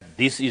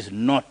This is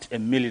not a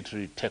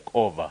military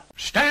takeover.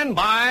 Stand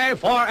by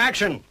for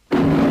action.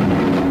 Greenville,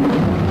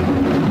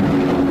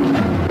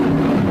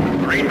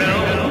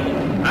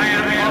 I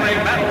am on a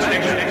battle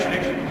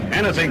station.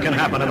 Anything can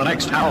happen in the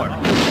next hour.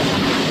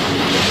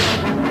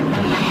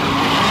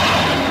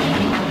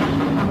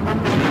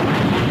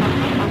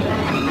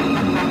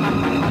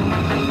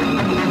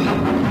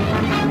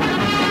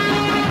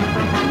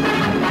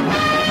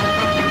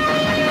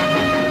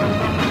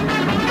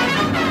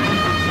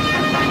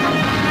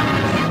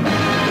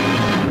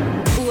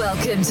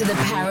 Welcome to the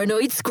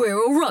Paranoid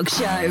Squirrel Rock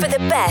Show for the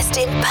best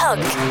in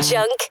punk,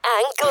 junk,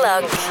 and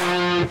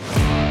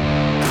glunk.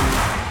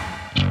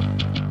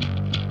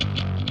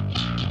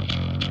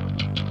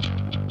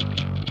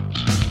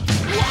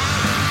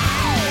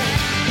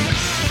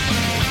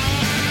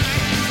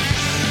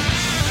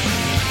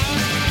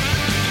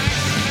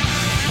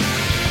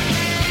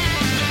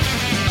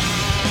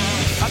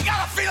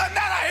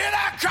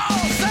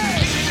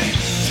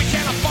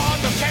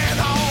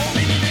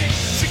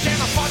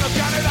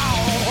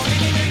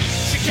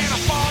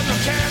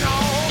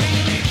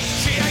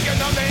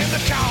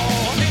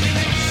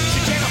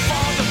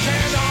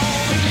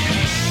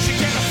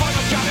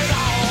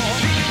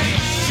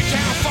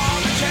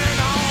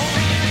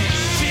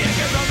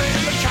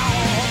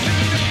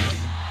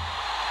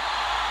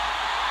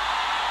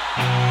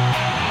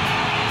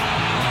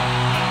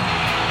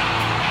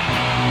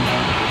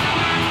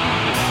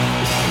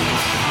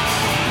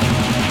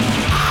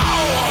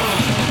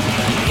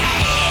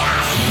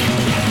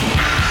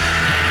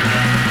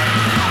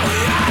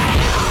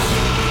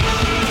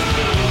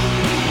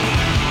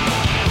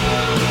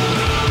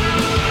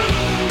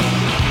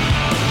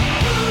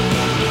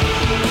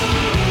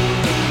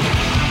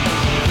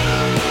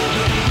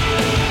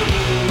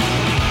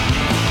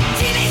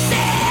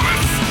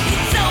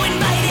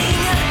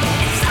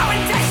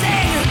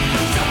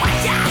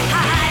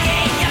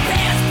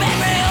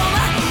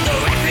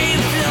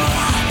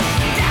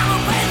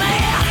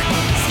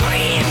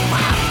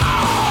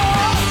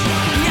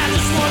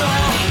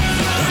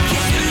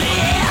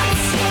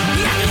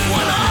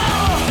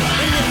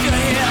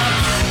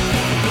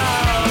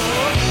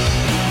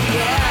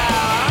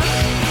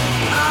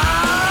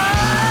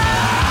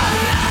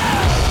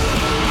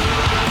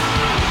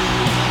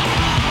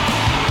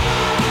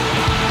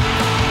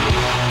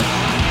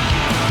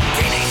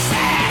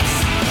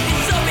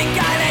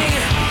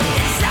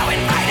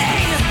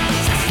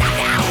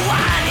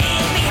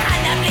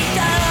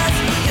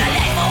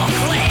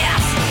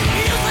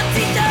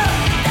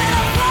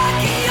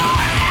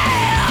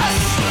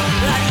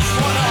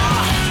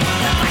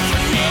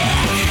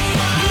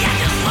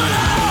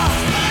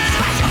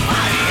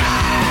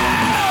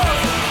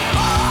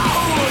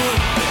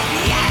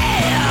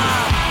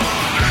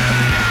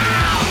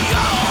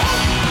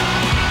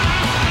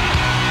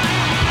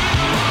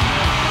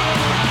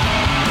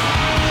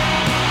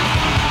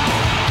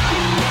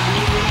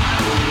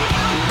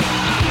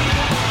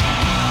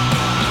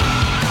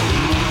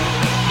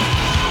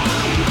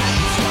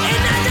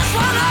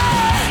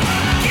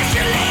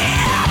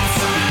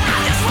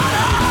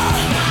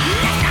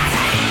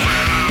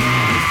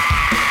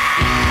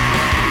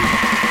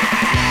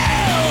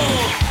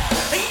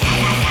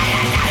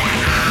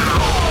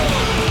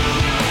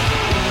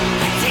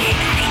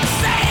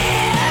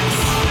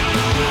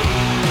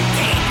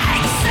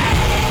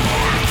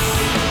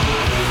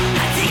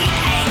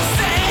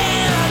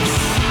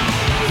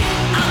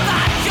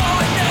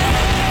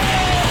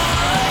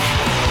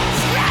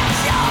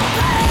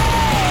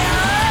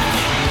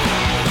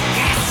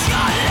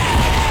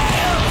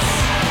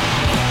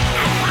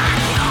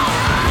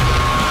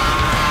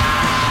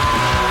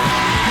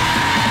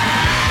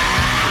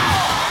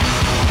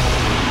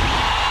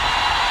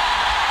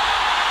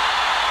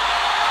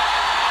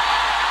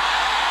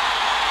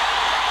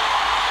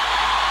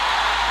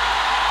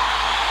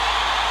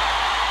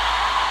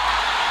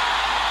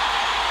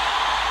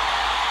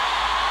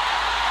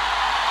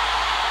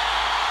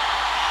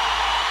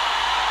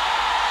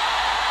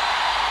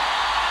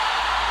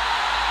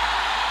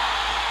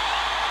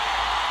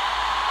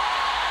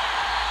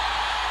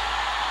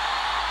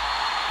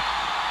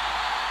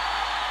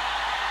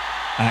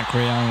 At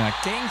Creona,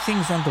 getting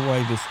things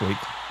underway this week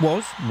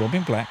was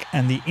Robin Black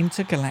and the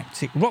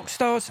Intergalactic Rock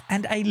Stars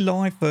and a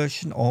live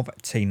version of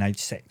Teenage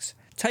Sex,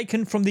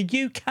 taken from the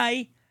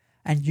UK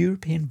and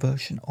European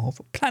version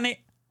of Planet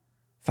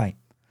Fame.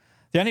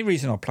 The only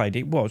reason I played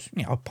it was,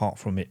 apart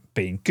from it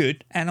being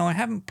good, and I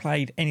haven't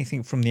played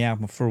anything from the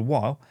album for a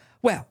while,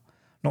 well,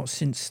 not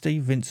since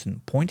Steve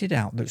Vincent pointed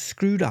out that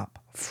Screwed Up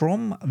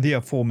from the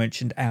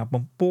aforementioned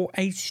album bore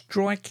a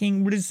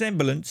striking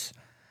resemblance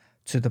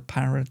to the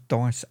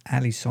Paradise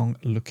Alley song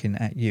Looking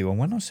at You. And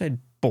when I said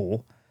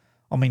bore,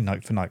 I mean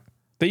note for note.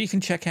 That you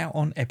can check out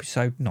on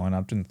episode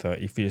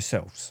 930 for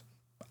yourselves.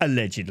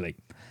 Allegedly.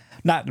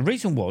 Now, the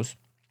reason was,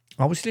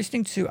 I was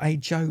listening to a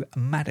Joe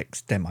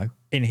Maddox demo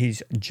in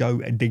his Joe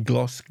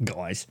Desglose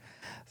guise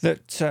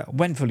that,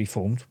 when fully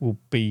formed, will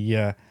be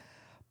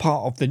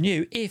part of the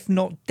new, if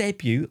not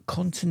debut,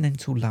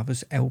 Continental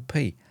Lovers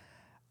LP.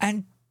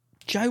 And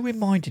Joe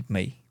reminded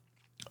me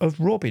of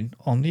Robin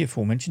on the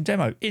aforementioned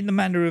demo, in the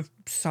manner of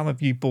some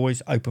of you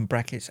boys, open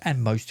brackets,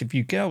 and most of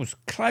you girls,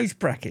 close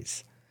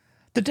brackets.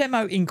 The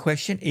demo in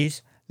question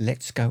is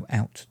Let's Go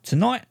Out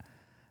Tonight,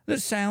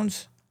 that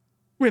sounds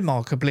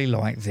remarkably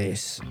like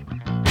this.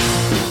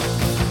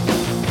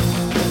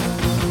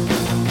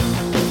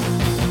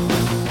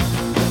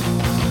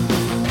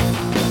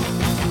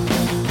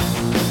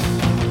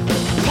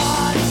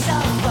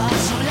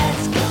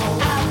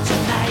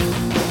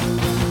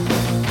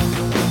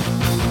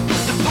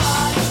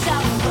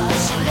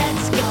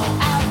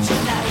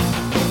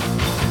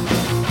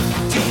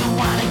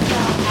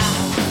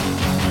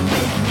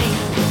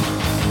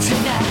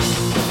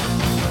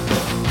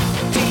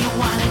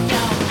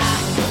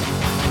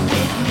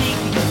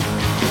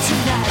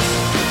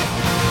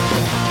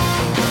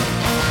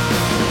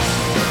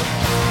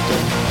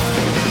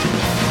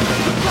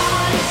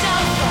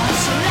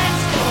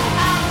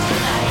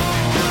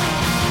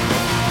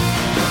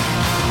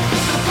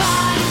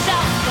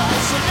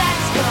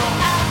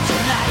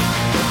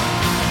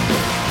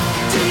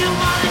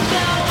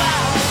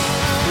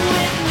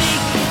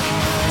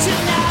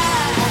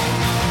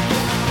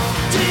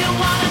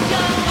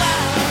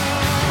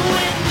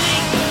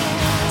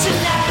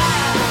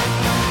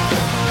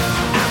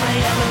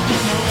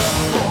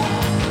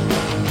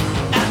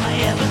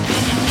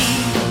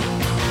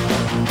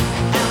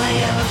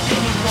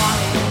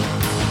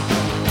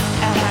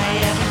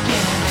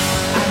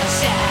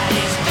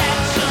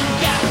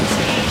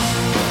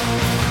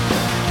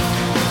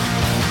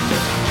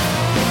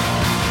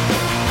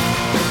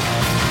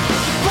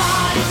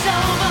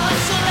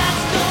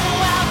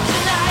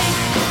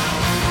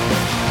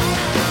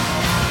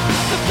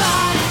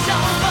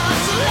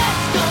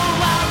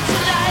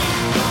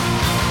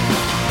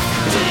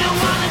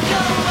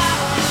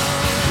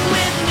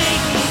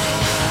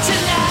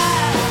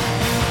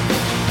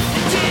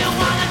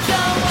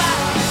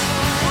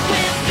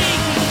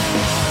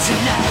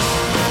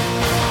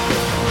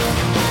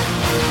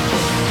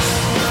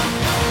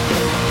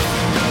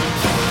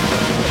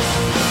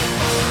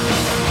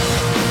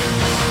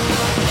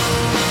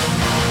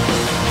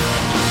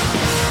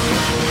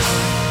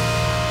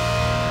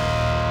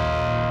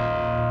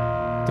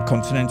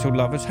 Continental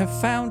Lovers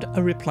have found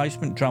a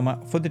replacement drummer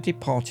for the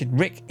departed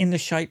Rick in the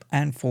shape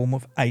and form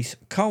of Ace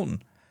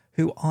Colton,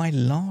 who I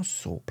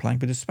last saw playing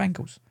with the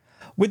Spangles.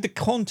 With the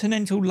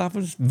Continental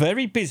Lovers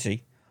very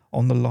busy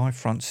on the live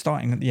front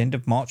starting at the end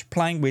of March,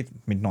 playing with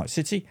Midnight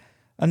City,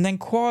 and then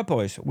Choir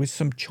Boys with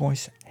some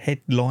choice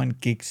headline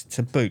gigs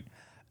to boot.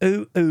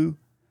 Ooh, ooh,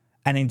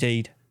 and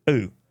indeed,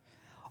 ooh.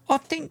 I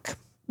think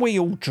we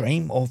all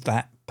dream of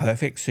that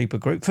perfect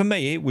supergroup. For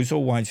me, it was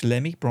always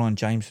Lemmy, Brian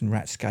James and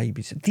Rat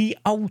Scabies, the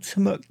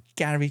ultimate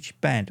garage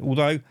band,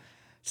 although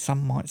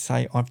some might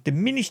say I've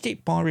diminished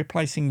it by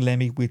replacing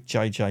Lemmy with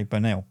JJ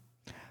Burnell.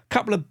 A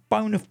couple of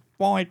bona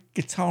fide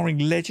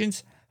guitaring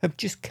legends have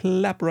just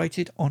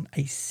collaborated on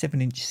a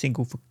 7-inch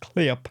single for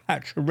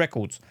Cleopatra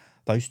Records.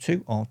 Those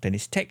two are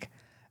Dennis Tech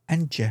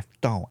and Jeff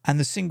Dahl. And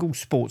the single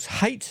sports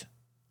Hate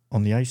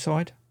on the A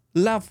side,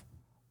 Love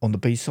on the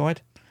B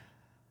side.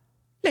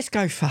 Let's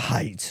go for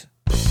Hate.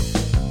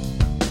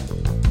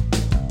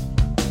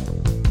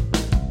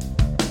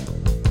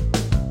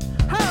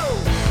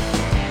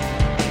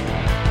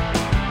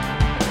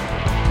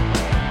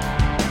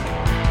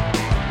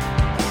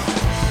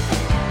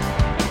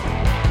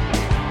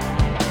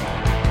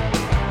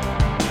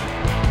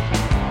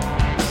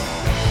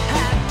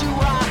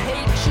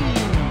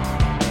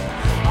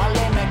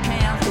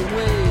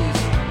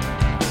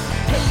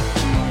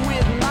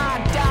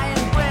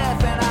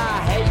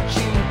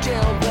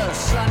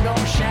 Sun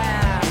don't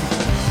shine.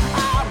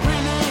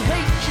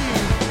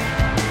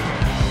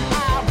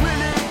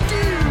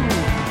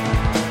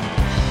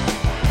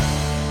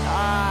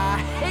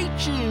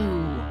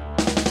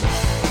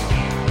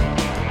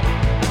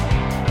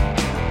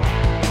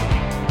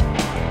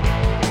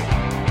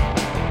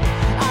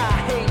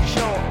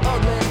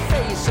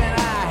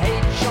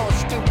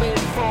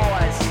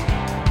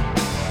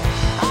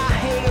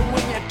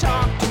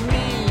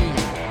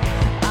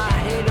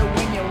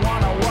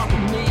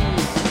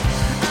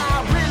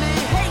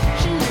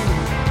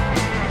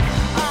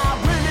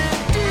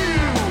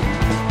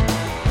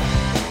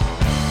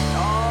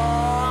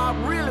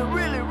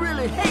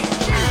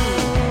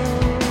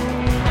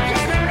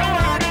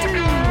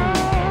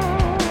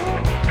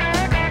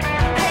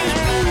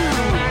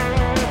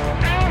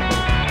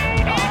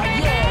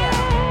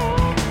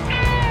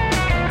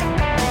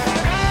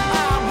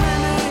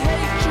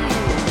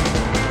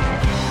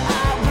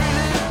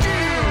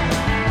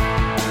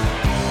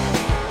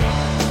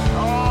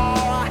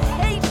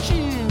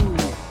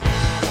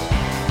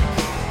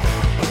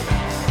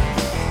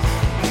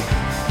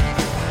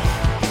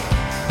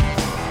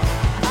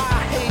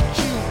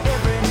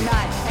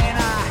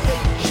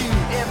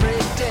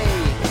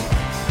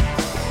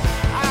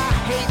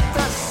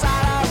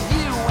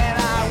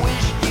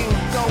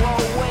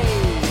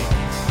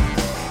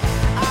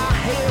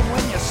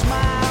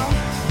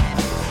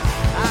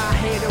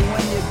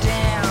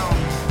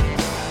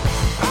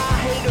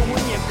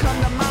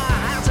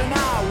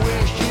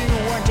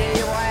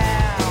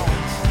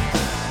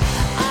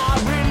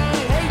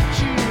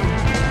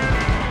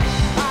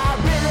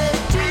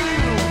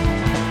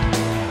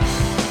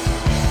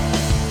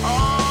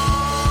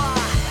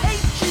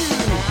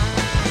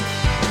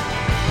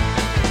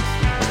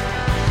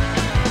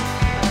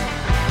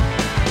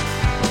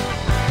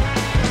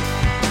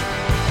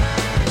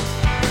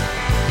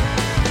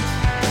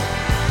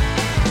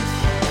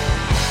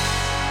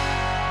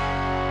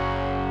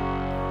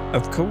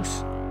 of course,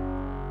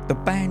 the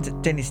band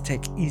Deniz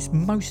is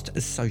most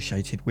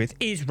associated with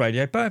is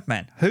Radio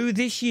Birdman, who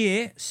this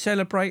year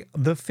celebrate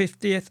the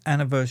 50th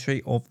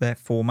anniversary of their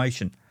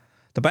formation.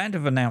 The band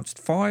have announced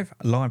 5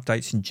 live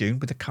dates in June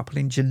with a couple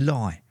in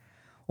July,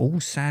 all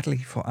sadly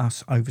for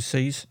us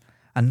overseas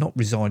and not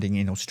residing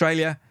in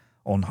Australia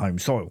on home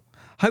soil.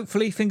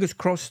 Hopefully, fingers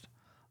crossed,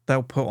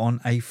 they'll put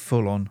on a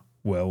full-on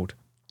world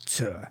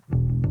tour.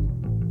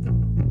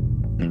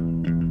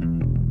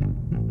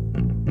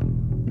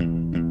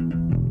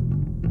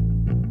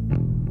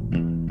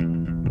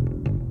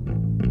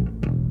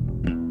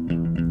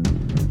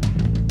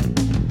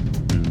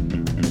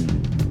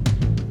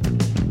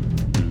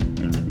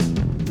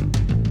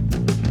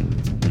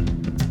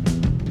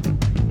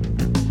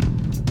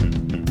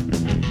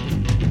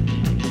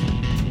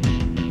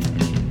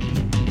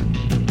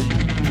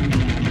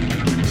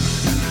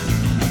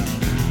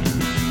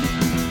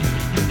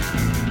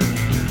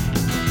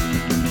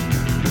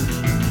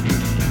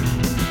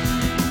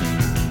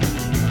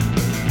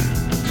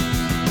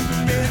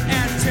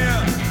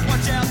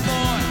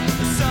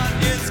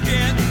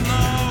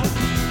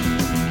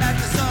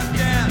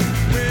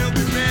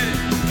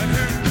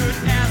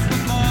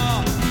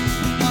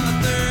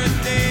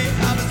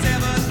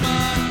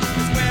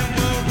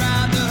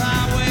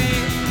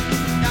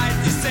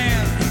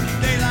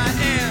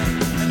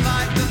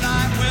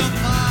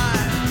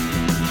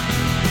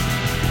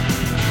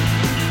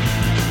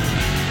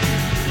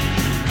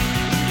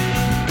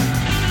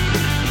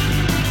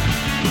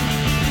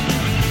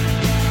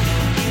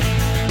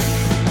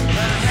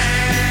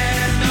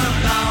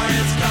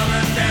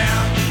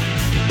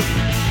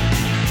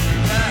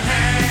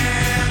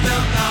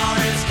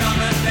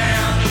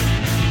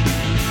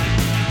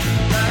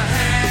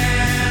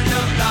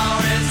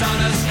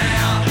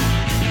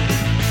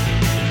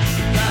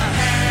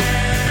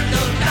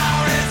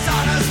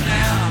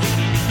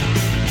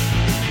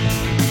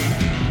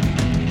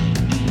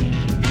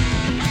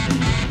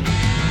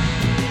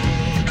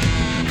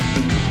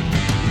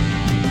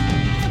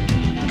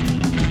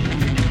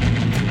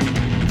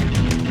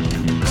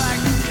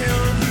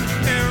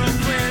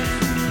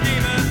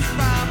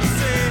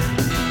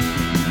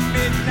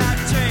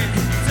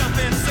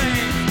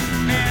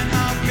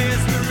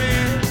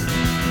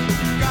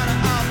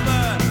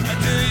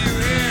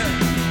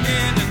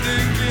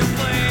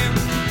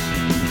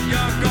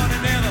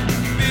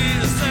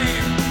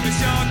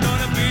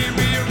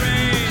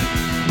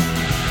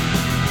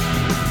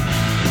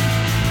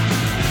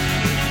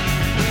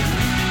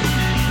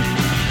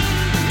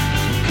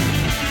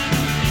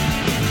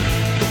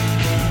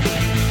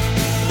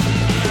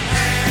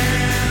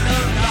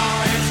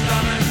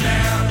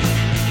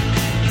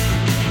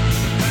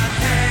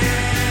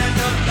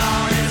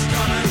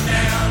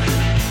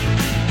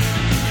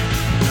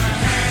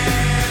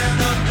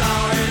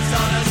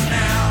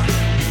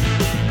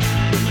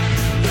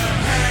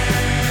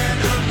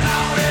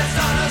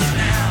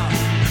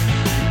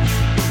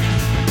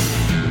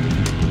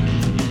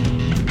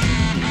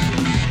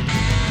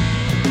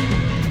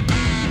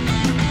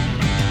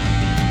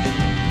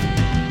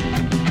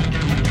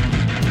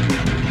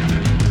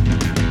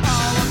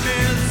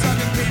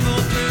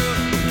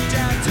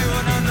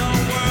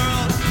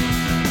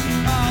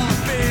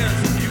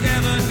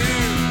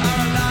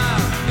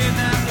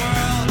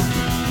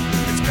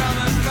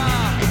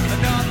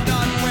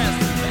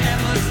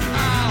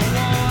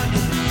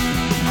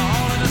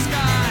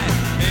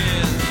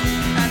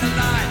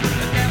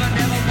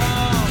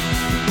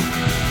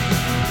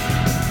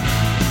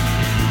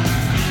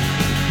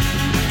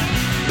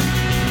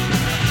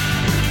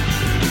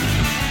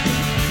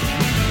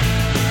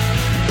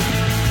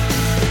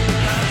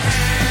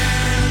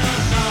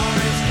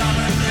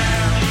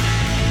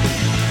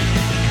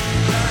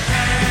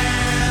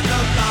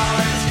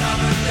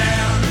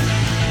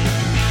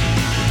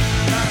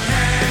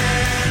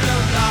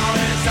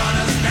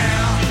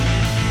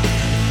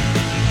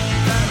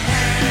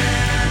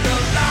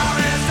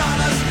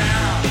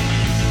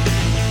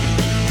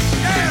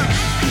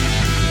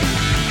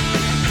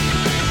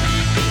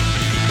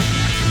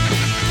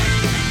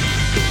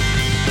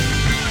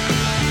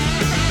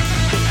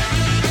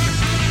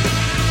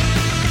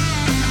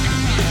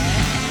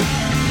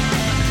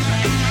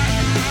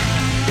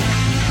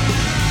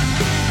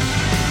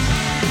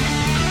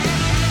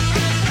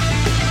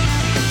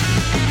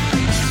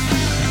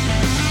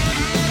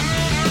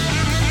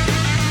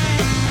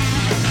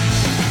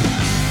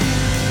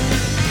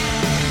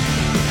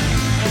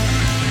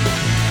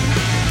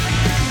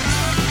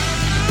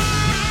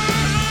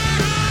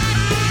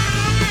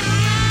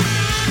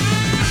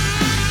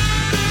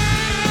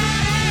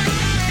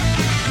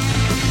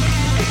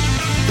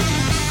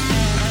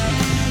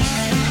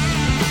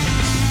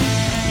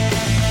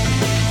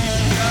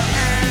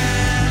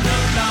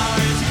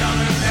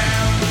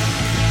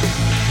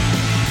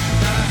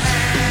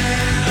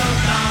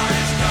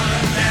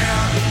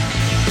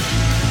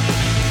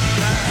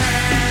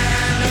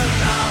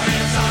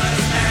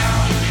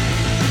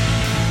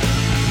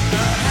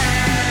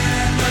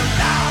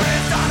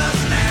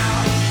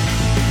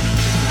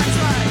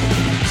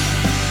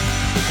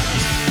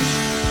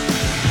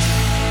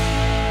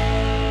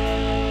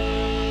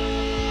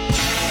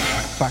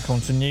 Back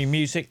onto new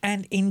music,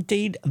 and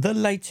indeed the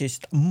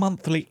latest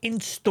monthly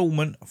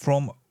instalment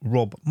from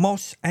Rob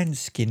Moss and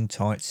Skin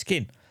Tight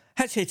Skin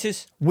has hit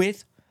us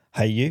with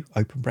Hey You,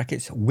 open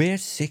brackets, we're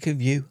sick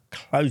of you,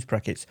 close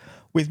brackets,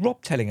 with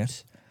Rob telling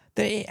us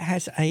that it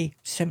has a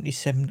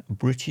 77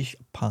 British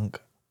punk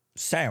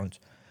sound.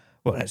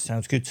 Well, that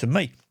sounds good to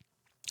me.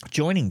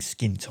 Joining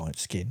Skin Tight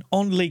Skin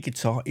on lead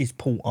guitar is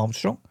Paul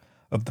Armstrong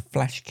of the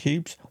Flash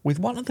Cubes, with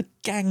one of the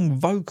gang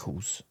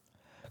vocals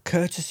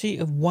courtesy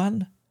of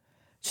one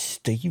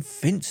Steve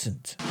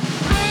Vincent.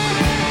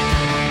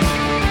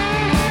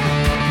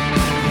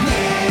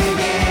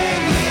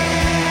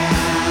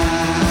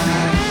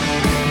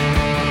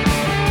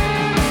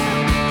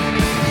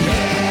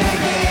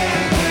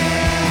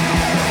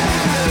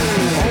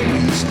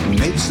 Always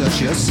make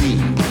such a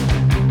scene,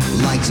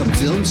 like some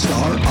film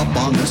star up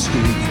on the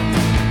screen.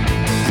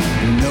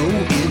 No,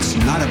 it's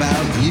not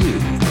about you,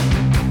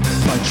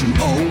 but you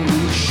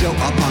always show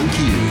up on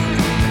cue.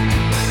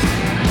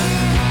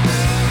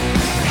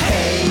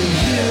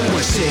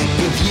 We're sick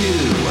of you.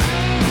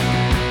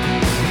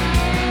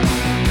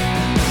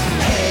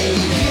 Hey,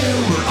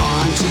 we're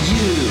on to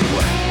you.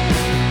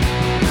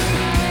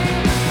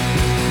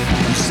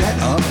 You set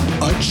up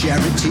a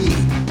charity,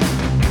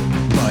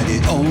 but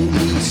it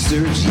only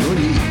serves your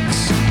needs.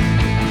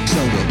 So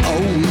we'll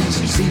always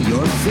see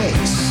your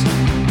face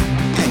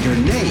and your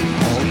name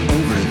all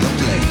over the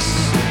place.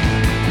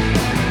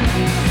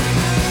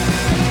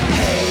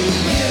 Hey,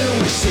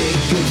 we're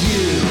sick of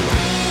you.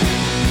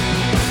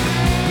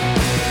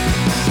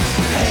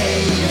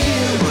 Hey,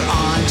 we're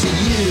on to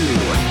you.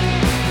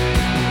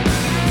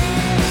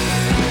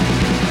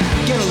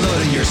 Get a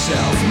load of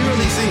yourself. You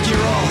really think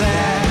you're all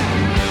that?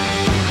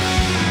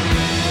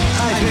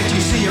 I bet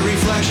you see a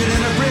reflection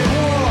in a brick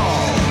wall.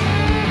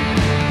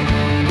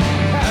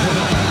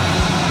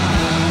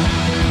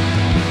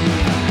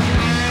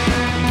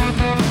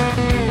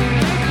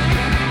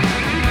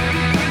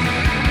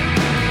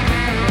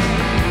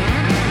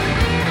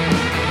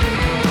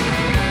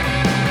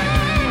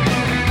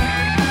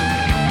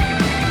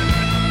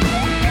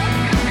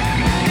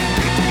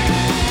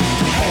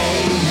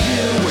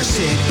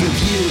 Sick of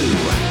you.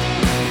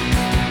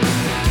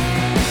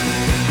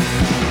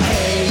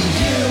 Hey,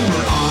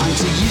 we're on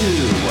to you.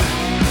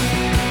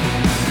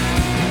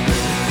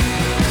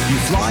 You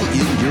fly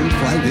in your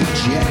private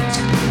jet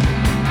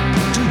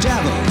to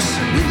Davos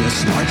with a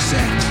smart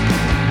set.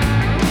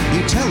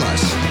 You tell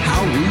us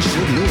how we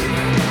should live,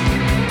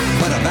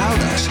 but about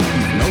us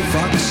you've no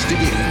fucks to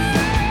give.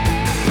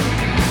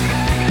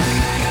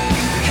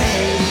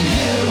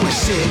 Hey, we're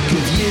sick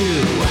of you.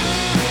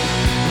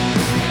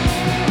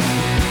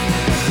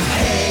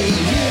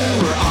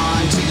 We're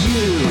on to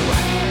you.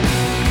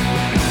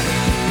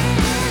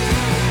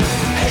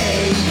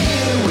 Hey,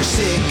 we're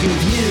sick of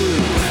you.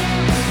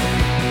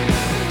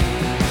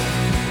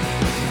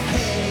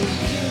 Hey,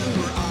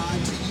 we're on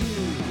to you.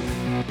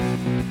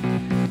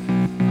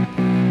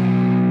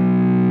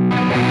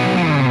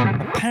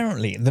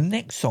 Apparently, the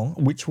next song,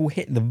 which will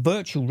hit the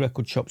virtual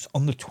record shops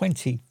on the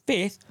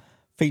 25th,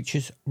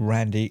 features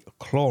Randy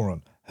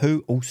Cloran,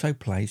 who also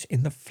plays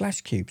in the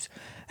Flash Cubes,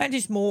 and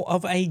is more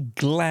of a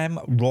glam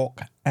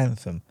rock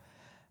anthem.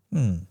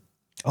 I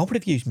would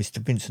have used Mr.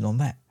 Vincent on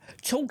that.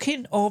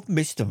 Talking of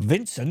Mr.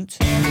 Vincent...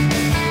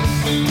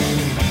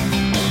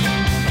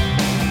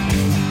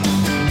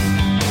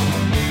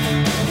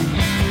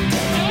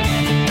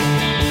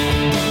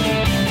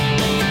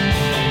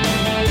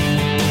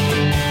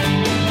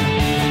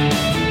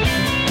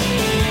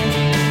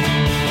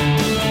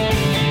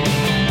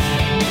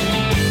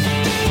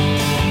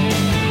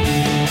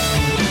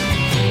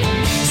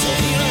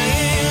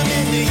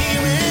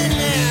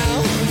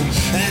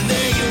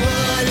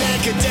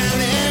 down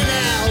and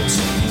out,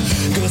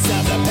 ghost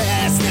of the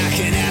past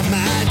knocking at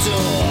my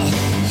door.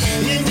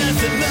 You're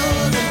nothing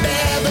more than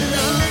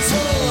Babylon's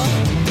whore.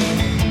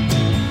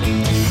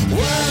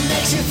 What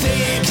makes you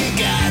think you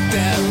got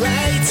the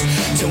right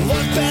to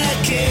walk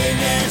back in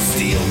and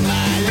steal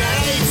my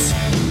light?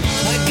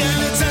 I got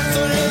no time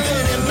for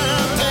living in my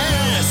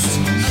past.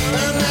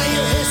 I'm not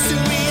your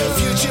history or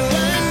future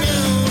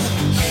unknown.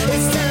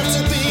 It's time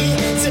to be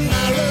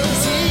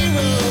tomorrow's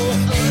hero.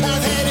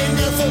 I've had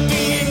enough of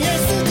being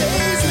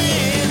yesterday's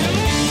man.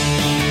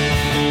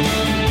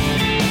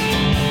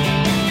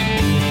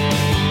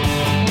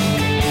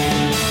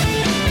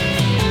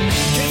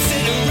 Can't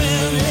sit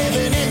around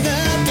living in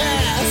the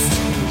past.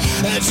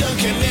 A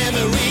junk and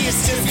memories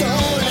just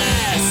don't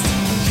last.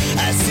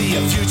 I see a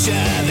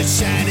future that's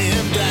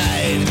shining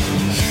bright.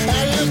 I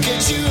look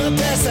at you, a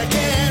past I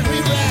can't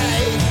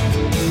rewrite.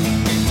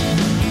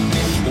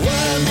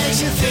 What makes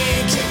you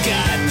think you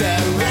got the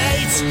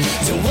right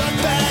to walk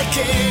back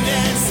in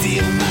and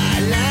steal my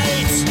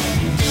light?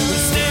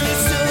 We're standing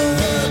still, the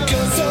world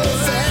goes so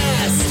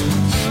fast.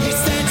 We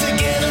stand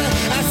together,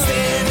 I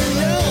stand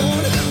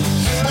alone.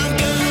 I'm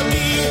gonna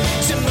be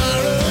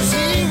tomorrow's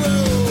hero.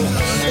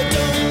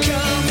 Don't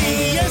call me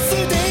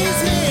yesterday's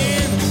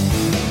man.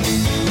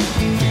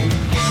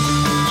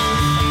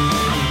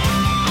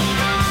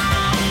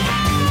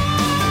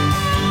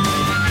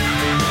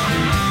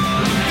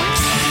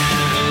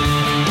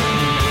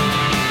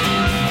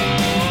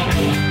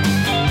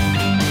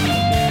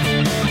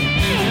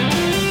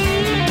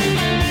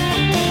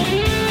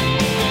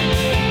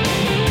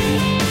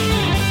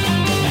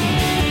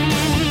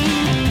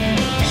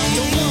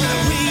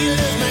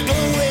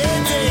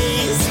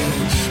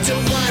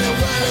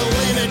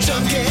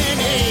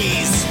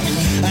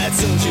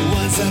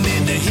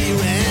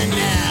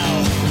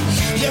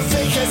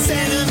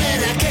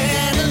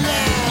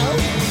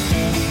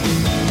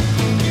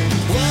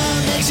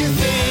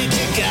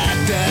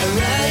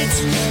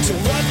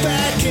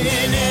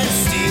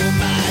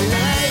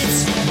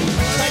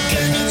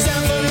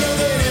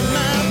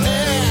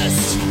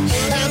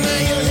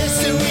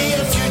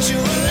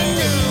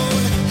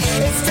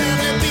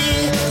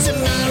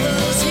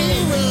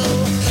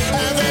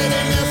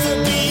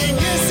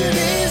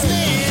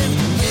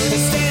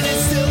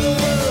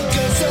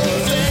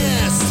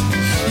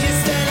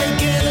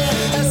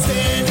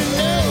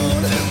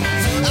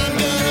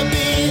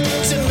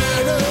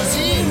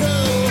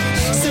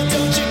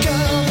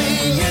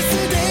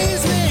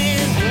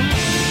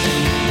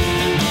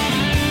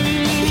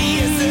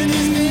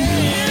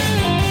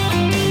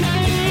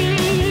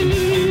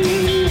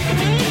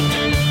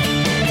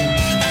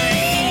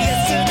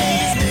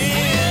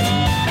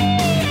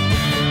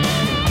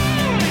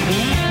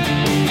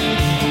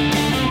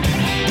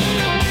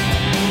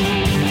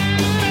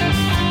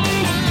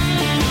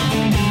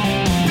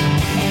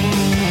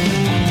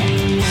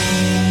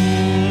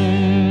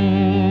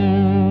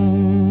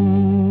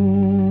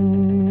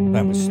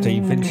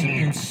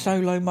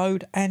 Solo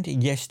Mode, and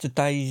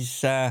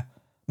Yesterday's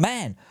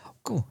Man.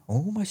 God, I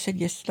almost said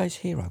Yesterday's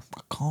Hero.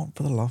 I can't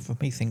for the life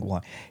of me think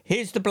why.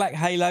 Here's the Black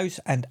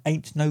Halos and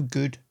Ain't No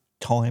Good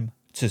Time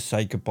to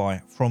Say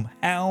Goodbye from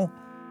How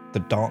the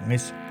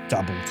Darkness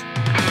Doubled.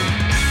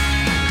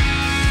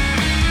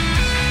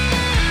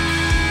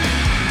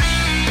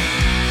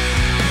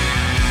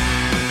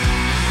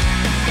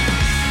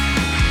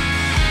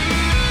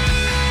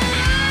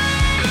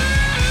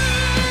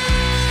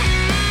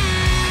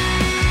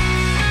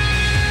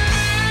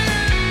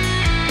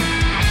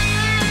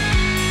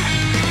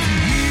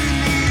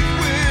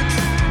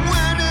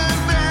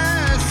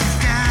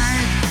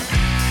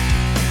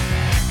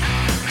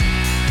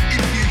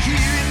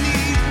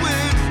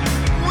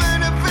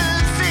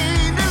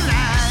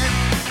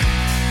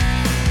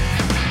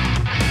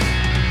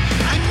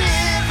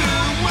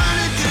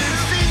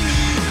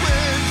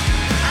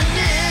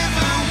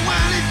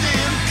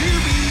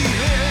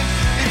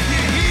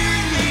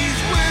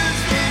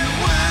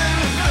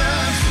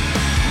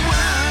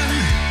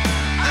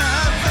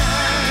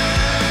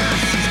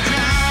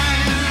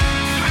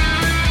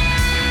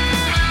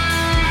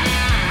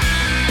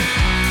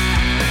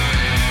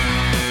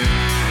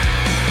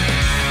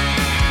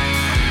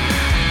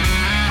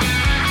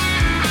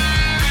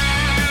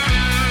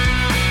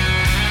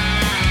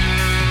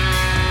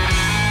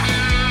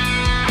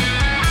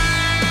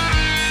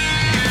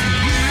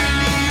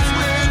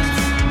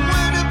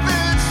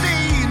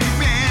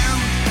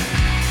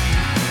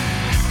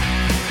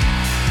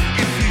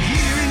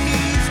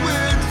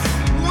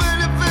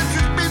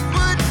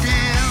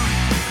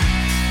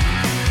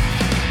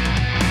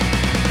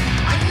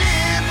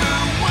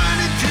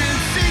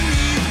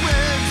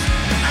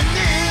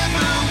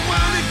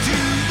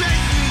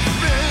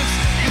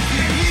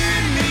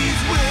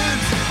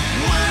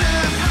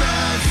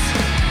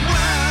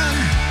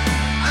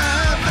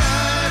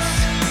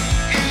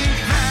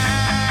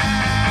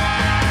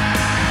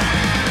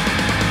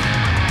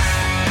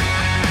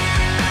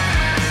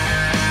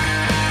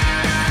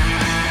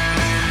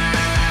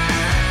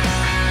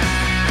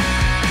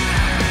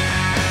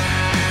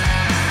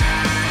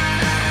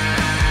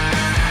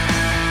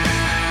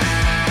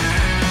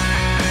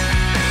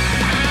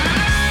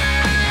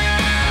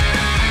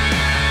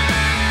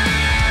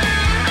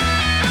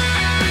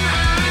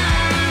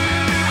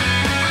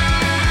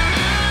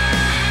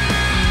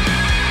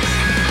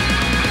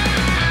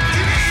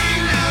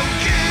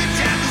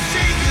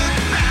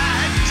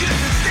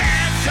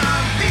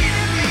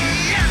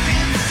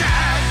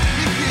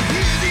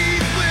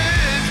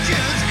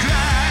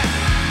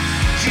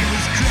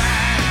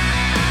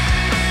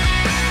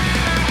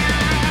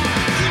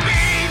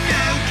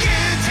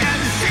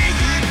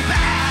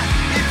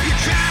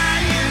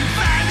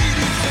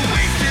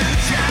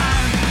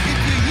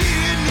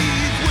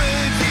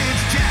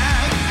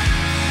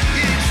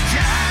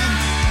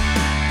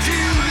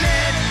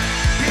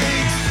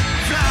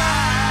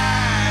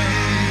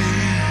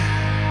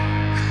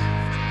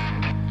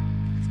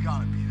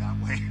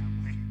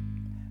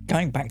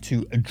 Going back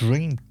to a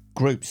dream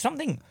group,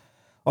 something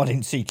I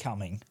didn't see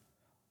coming,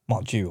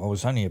 mind you, I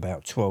was only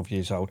about 12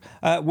 years old,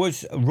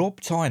 was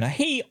Rob Tyner,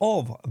 he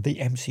of the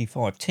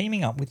MC5,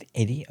 teaming up with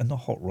Eddie and the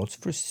Hot Rods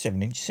for a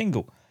 7-inch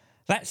single.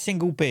 That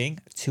single being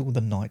Till the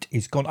Night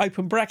Is Gone.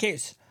 Open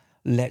brackets,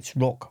 Let's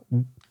Rock,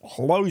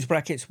 close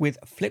brackets with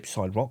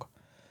Flipside Rock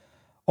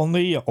on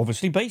the,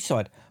 obviously,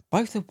 B-side,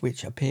 both of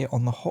which appear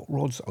on the Hot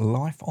Rods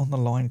Life on the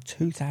Line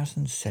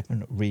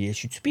 2007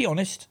 reissue. To be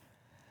honest,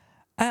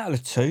 out of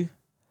the two,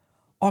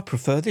 I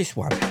prefer this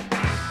one.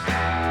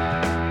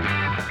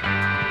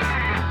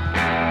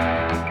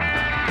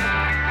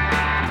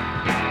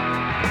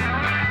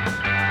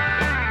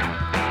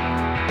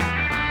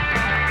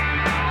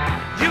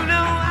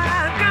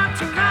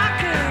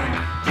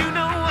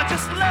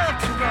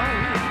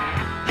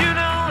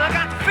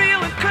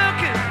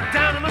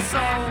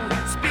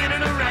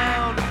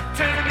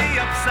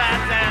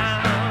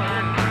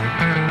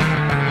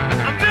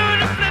 I'm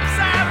doing a flip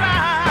side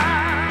ride.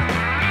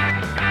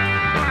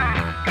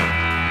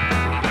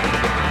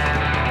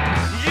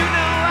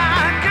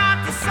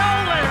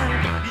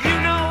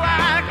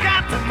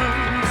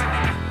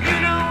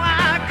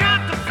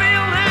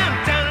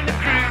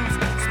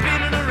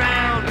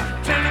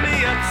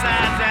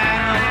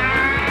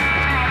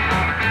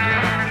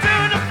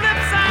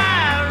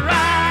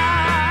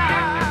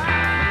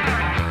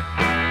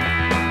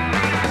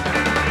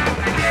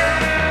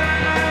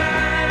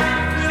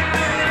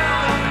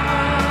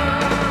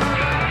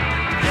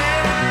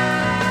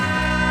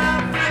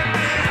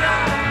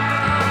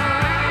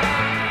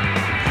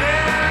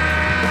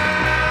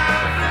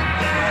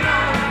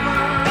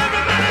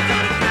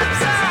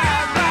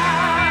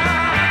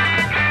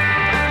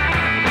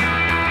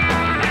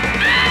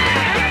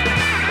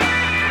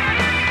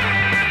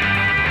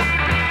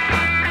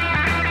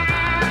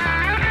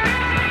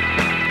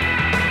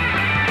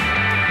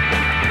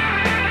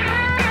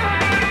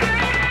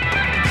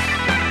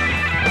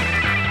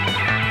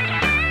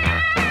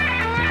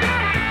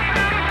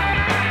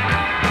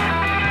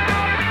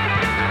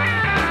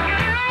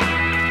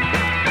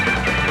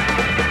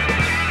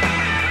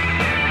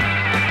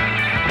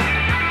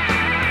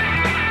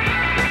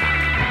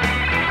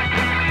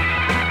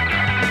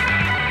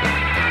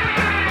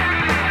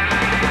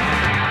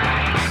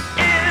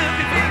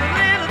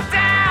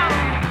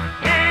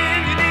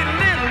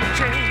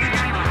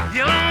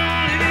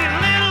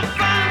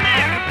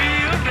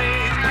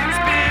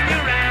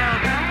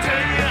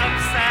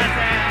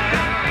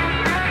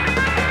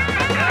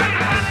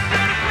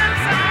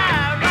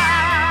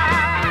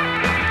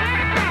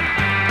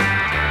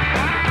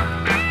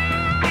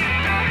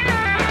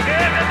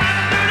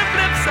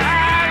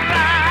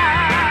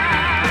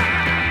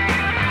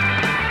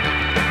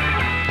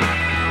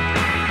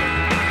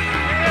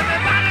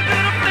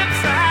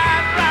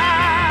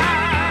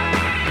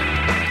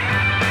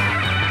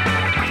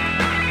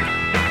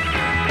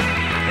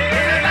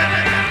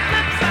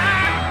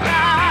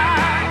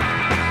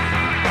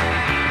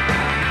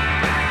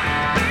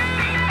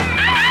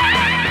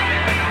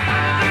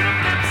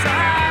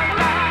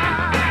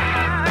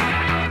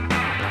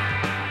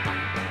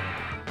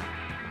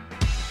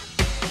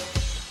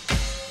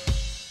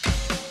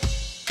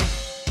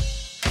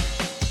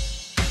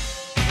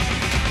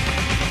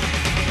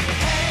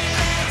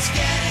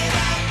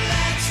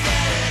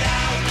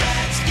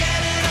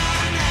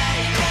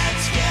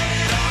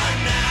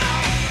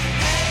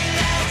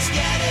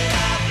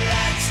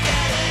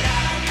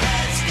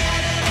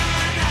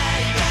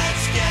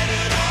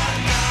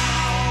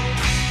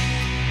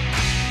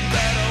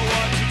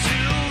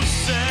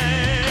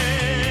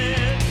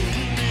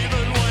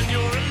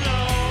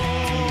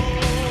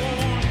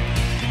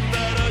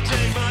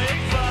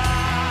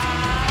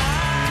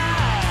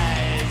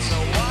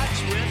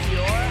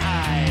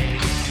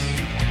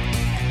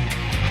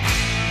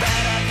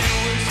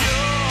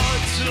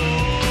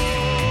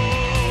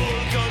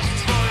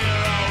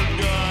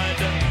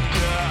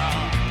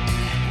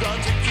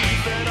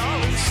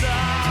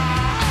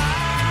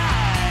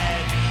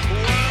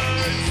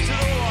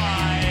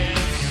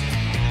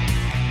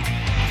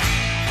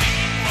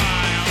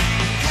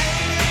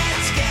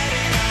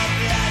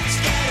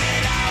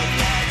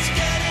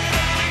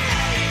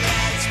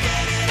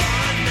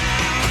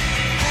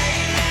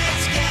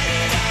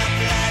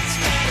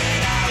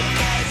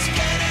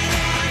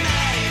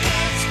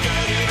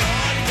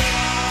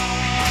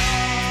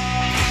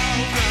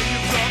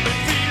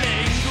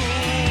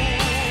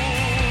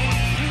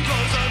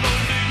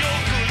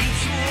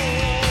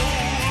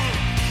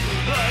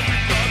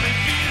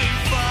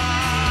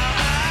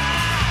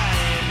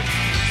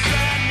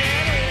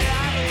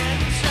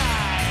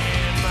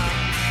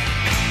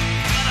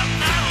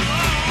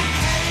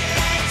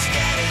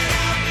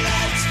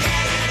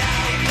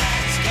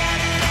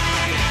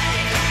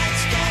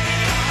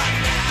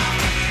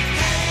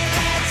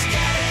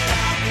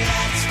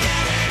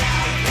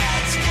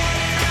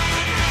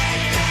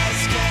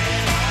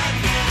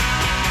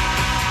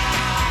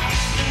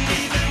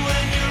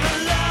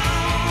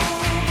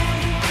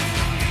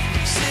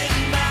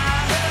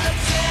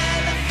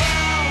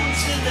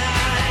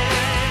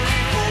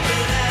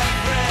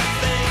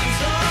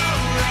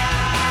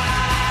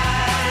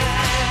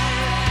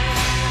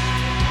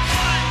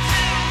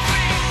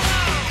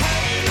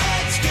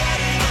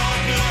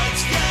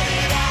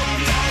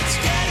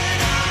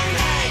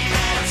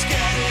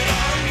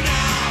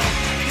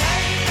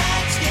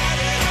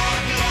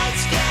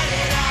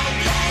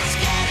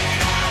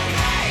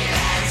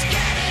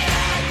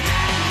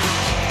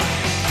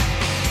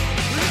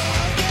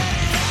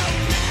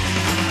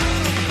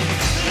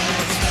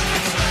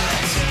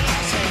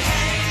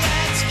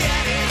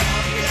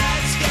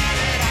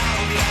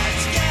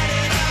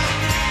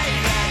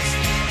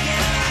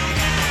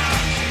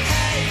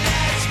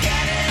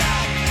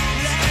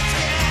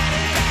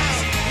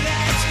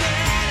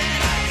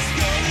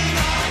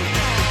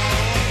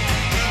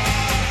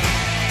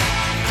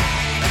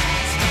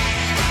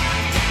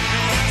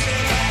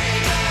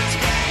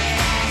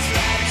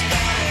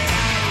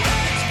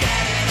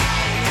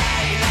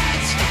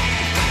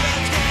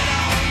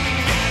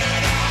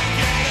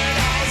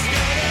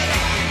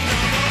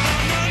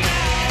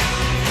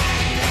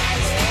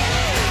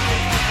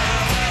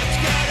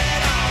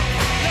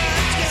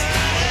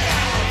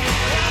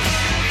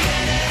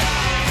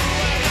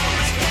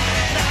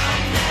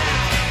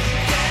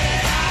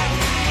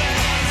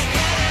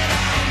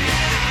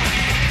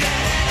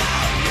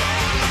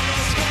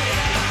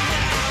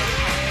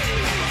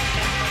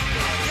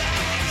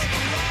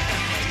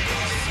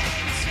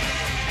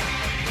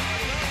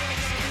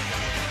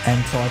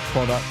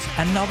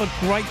 AntiProduct, another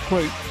great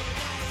group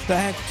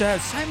that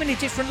had so many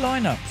different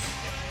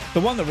lineups. The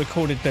one that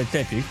recorded their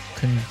debut,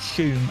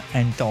 Consume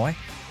and Die,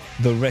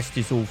 The Rest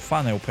Is All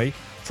Fun LP,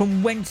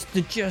 from whence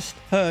the just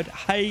heard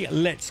Hey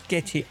Let's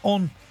Get It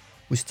On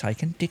was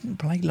taken, didn't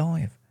play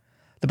live.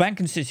 The band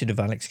consisted of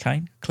Alex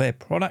Kane,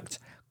 Cleopatra,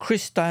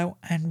 Chris Dahl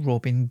and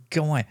Robin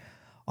Guy.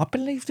 I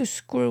believe the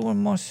Squirrel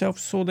and myself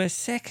saw their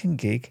second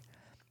gig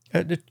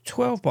at the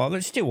 12 Bar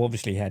that still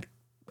obviously had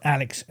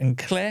Alex and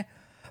Claire,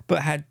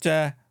 but had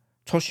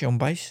Toshi on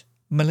bass,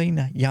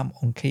 Melina Yum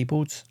on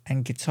keyboards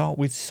and guitar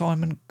with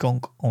Simon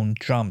Gonk on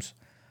drums.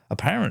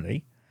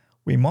 Apparently,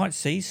 we might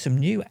see some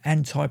new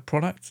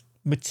AntiProduct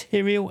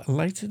material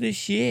later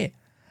this year.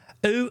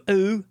 Ooh,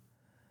 ooh,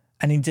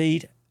 and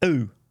indeed,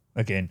 ooh,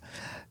 again.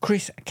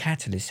 Chris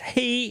Catalyst,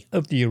 he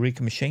of the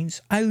Eureka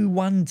Machines, a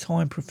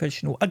one-time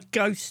professional, a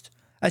ghost,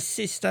 a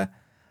sister,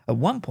 at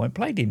one point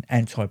played in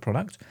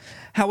AntiProduct.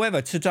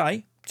 However,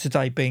 today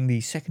being the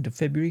 2nd of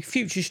February,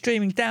 future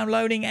streaming,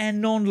 downloading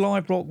and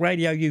non-live rock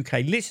radio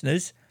UK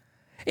listeners,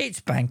 it's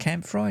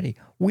Bandcamp Friday,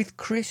 with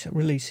Chris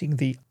releasing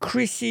the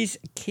Chris's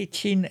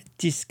Kitchen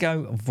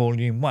Disco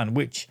Volume 1,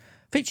 which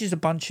features a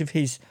bunch of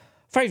his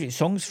favourite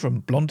songs from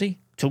Blondie,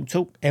 Talk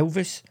Talk,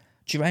 Elvis,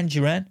 Duran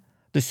Duran,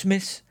 The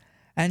Smiths,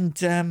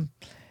 and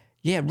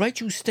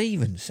Rachel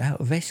Stevens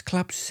out of S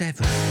Club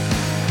 7.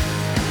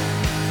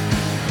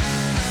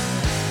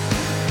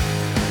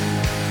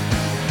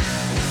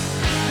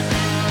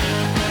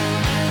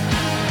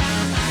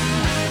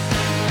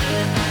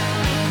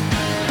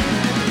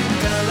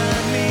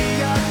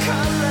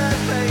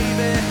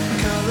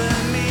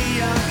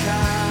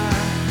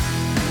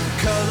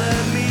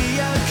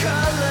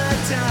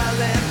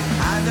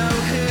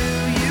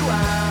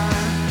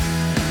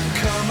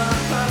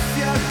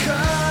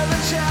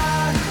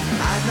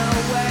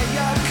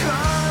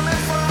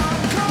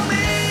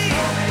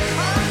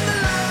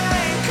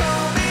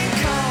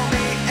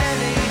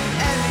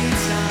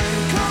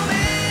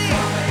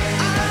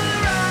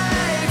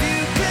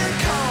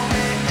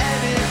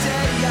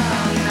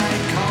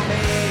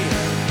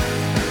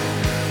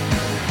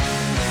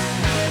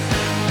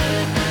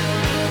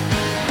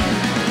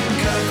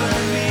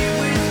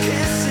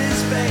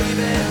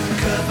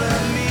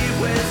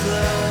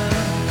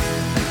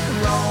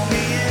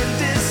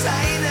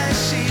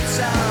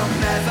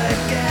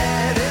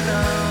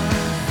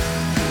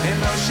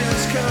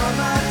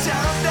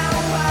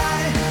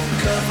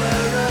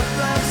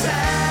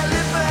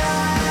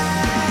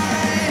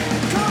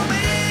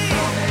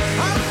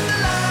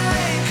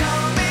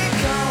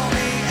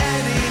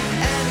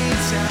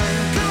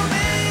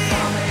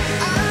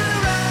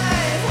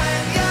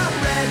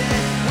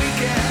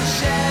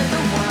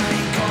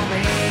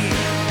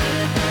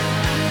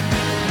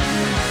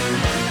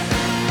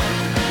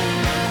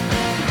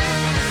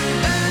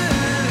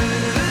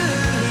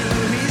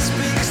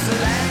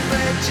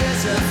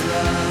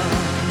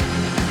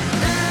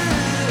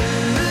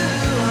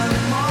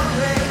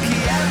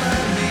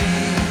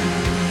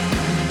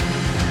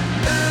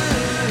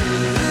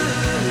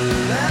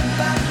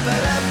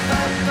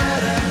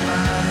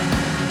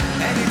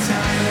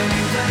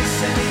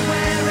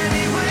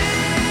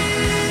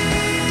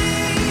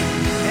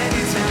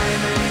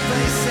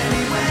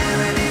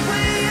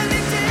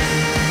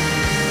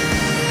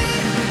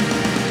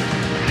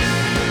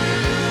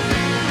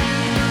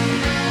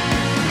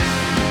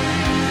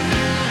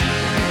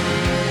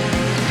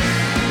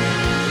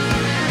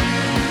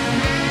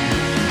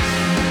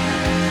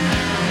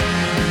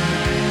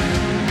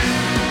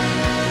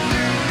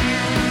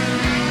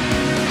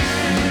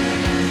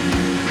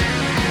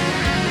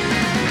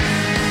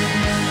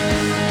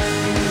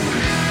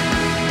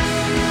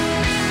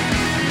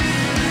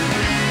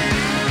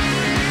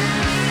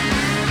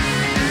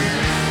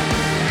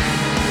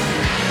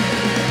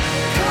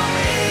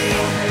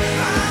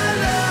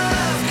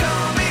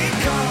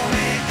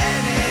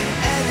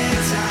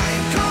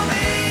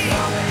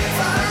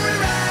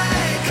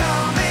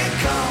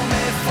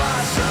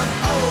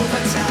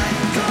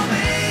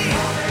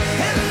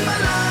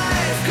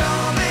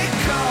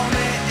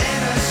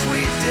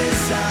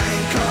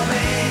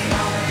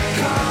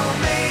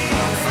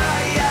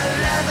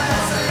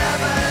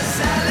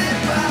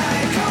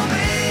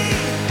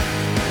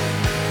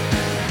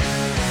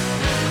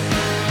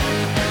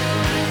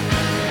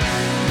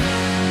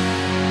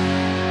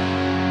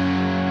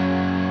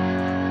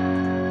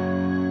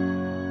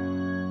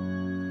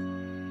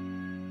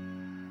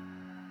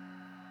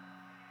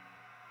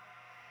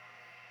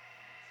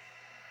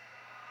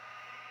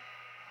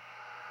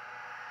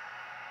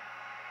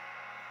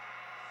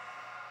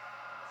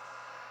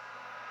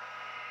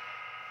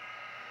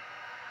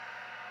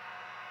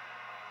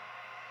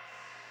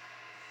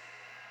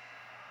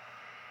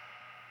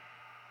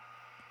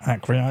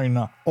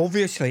 Acreona.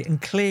 Obviously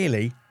and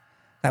clearly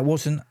that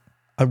wasn't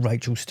a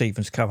Rachel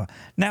Stevens cover.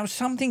 Now,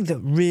 something that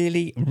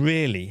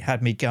really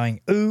had me going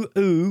ooh,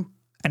 ooh,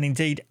 and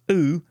indeed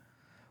ooh,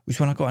 was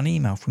when I got an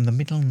email from the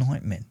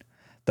Middlenight Men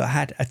that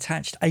had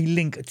attached a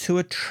link to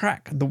a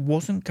track that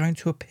wasn't going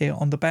to appear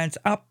on the band's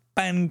up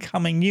and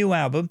coming new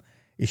album,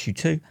 issue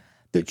 2,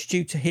 that's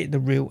due to hit the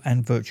real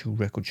and virtual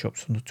record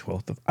shops on the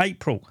 12th of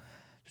April.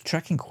 The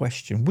track in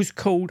question was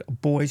called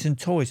Boys and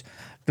Toys,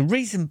 the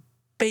reason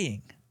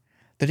being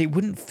that it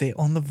wouldn't fit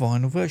on the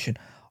vinyl version.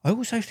 I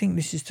also think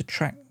this is the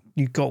track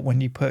you got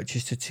when you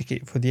purchased a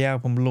ticket for the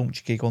album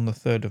launch gig on the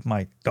 3rd of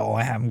May. Oh,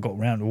 I haven't got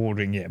round to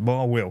ordering yet,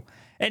 but I will.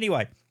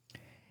 Anyway,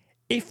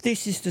 if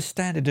this is the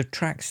standard of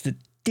tracks that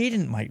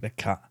didn't make the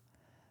cut,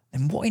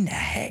 then what in the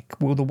heck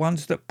will the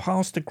ones that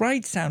passed the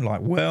grade sound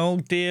like? Well,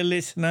 dear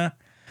listener,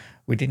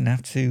 we didn't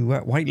have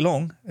to wait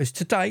long, as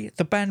today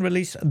the band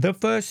released the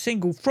first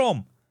single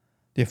from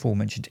the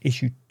aforementioned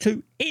issue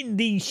 2 in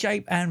the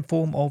shape and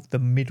form of the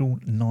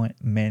Middlenight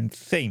Men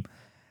theme.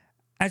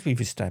 As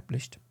we've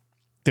established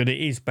that it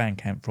is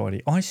Bandcamp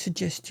Friday, I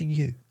suggest to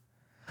you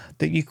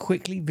that you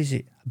quickly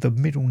visit the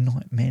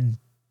Middlenight Men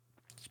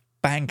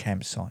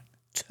Bandcamp site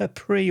to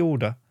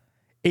pre-order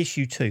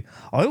issue 2.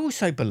 I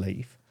also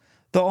believe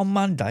that on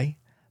Monday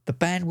the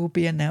band will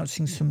be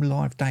announcing some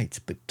live dates,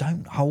 but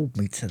don't hold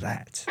me to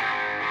that.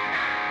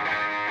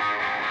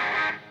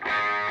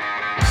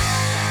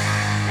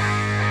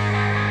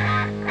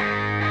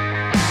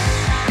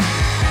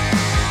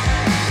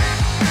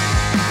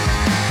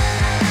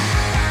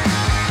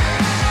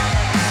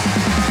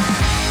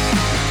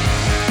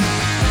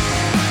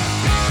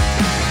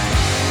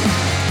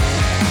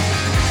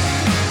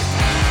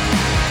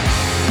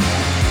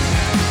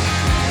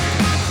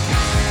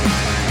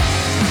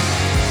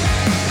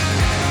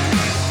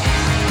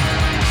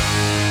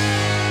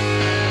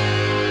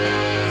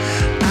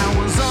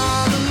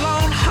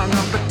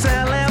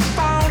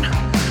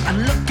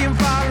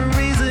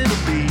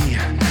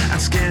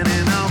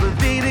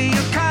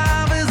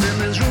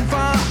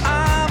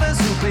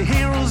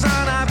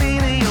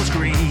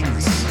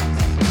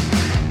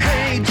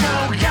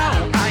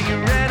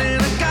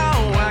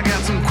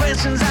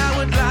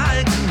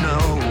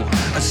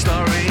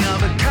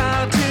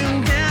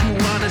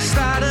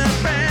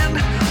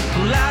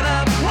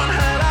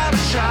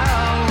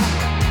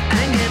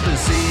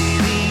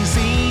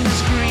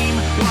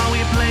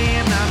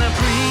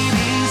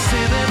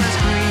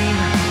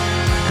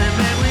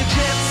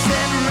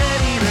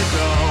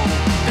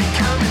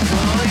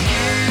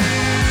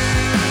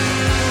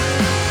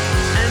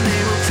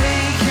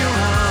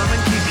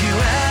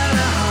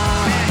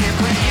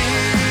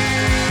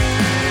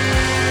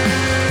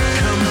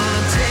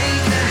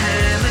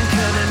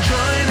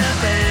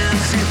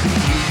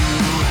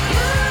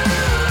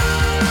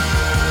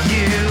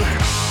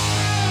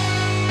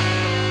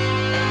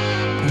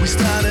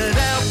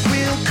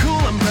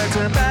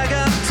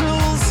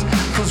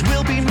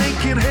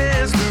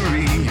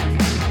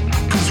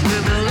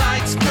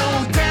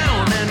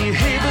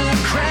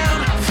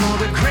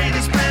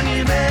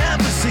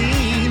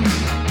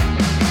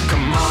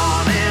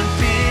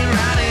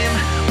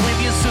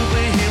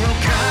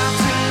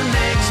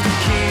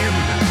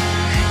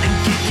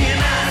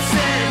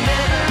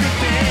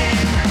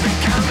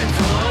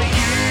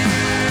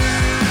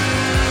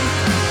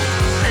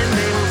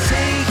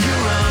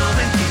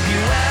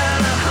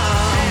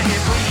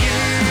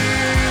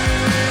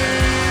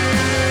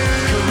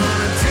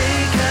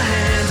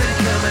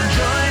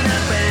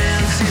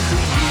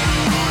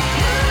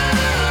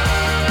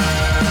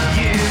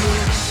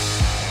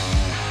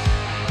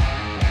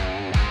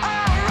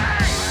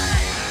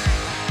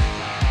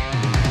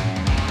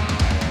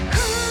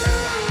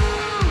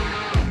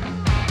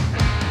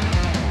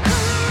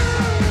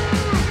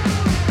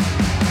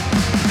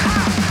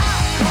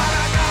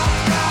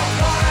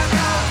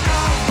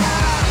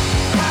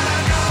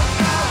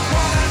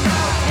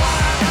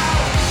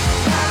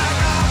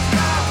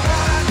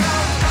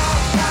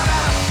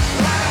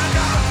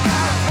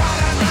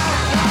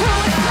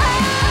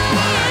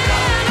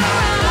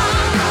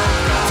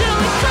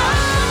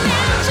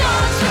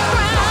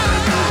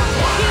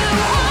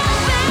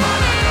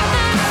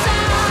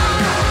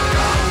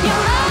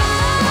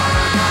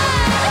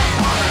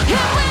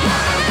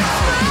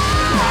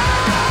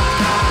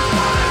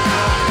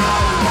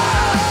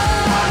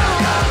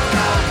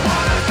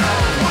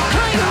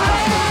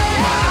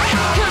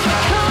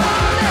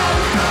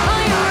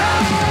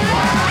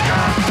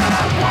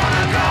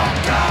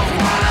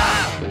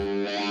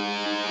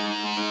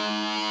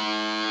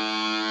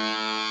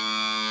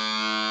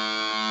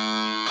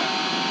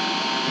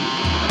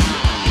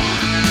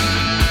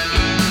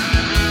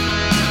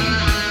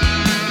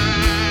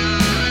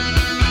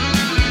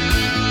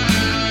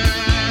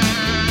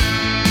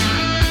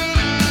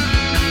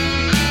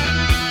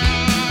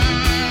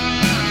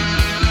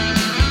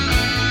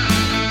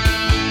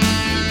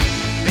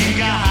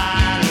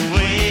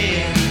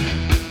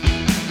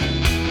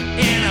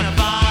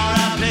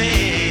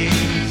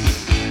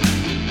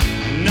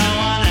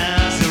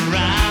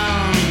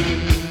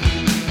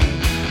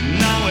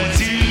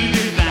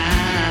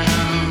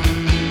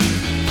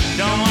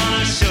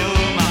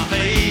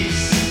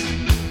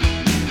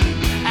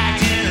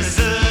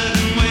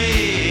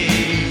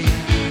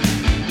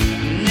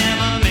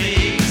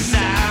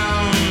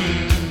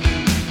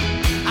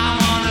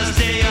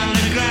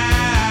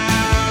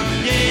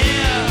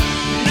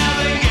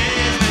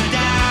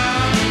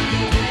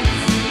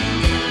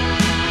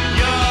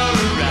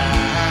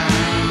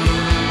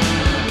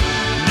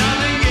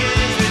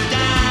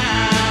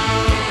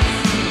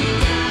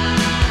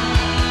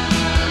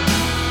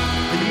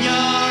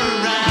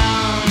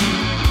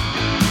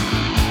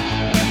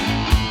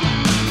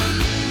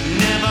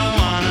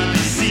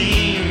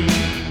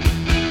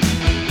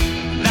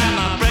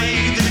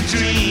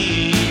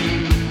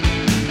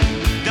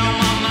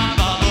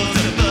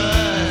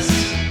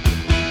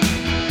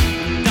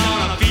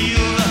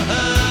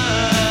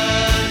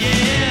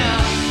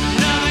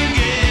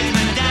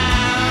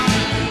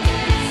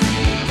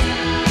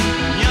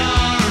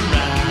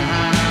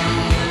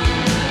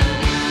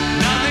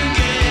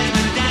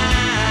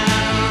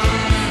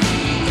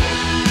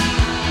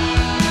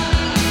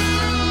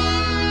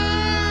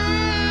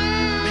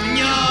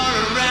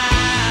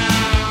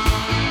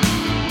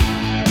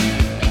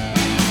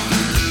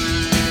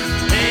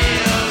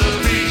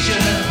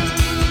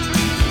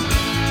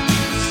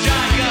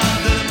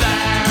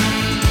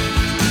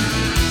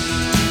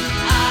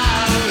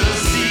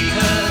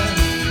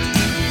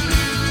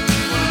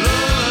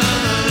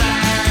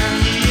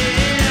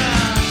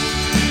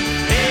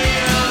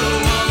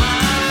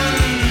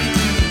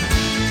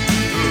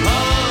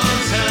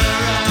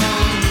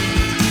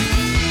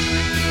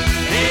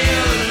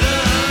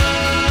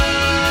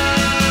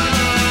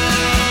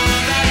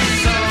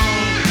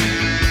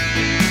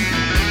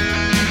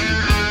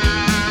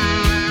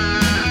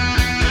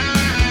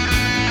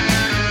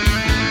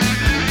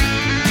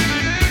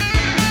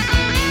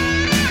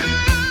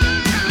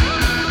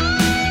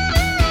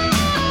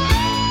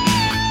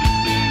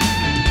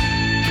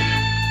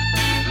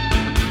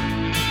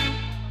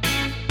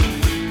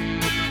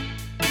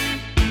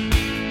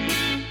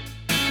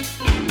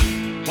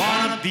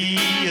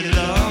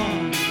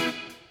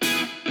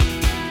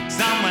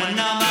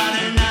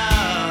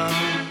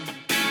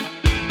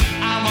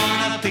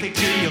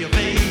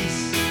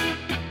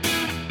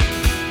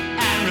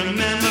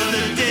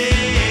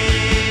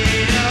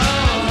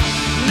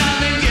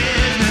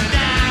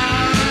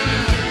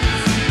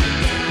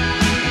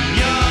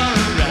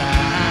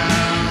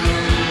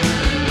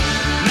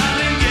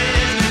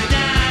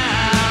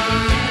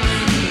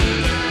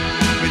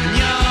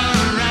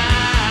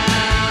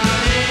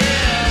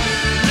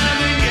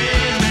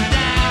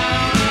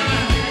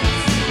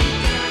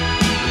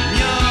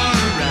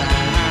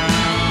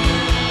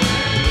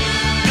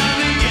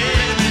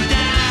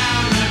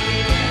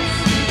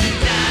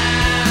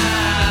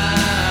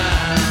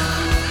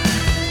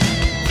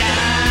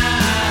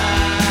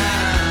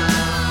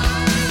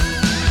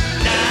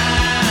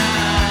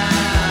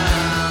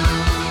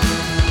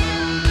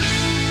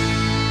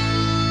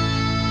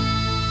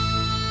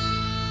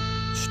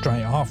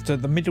 after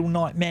the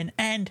Middlenight Men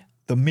and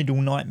the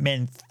Middlenight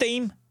Men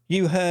theme,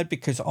 you heard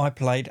because I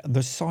played the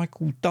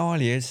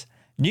Psychodahlias'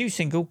 new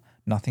single,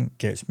 Nothing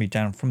Gets Me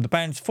Down, from the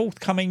band's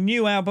forthcoming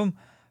new album,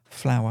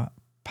 Flower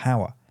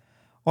Power.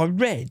 I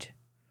read,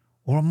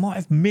 or I might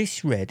have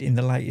misread in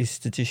the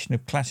latest edition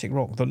of Classic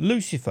Rock, that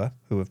Lucifer,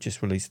 who have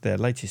just released their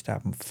latest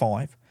album,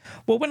 5,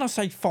 well, when I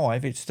say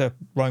 5, it's the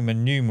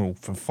Roman numeral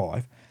for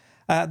 5,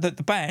 that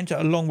the band,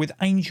 along with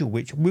Angel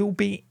Witch, will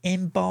be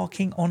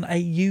embarking on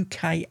a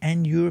UK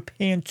and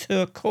European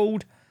tour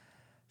called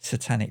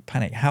Satanic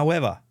Panic.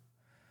 However,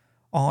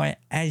 I,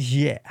 as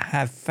yet,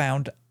 have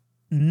found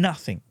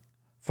nothing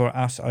for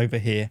us over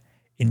here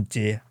in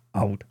dear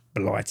old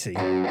Blighty.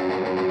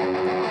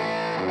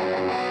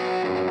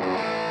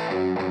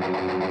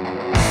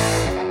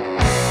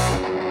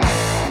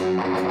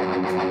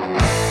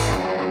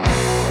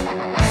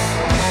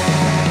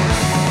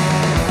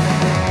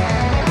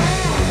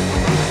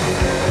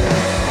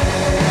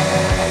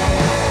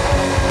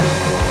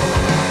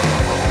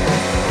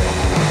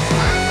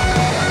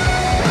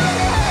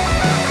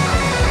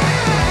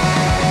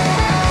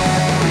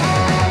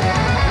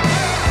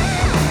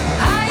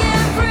 I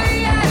am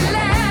free at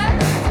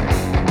last.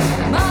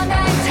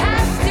 Monday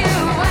has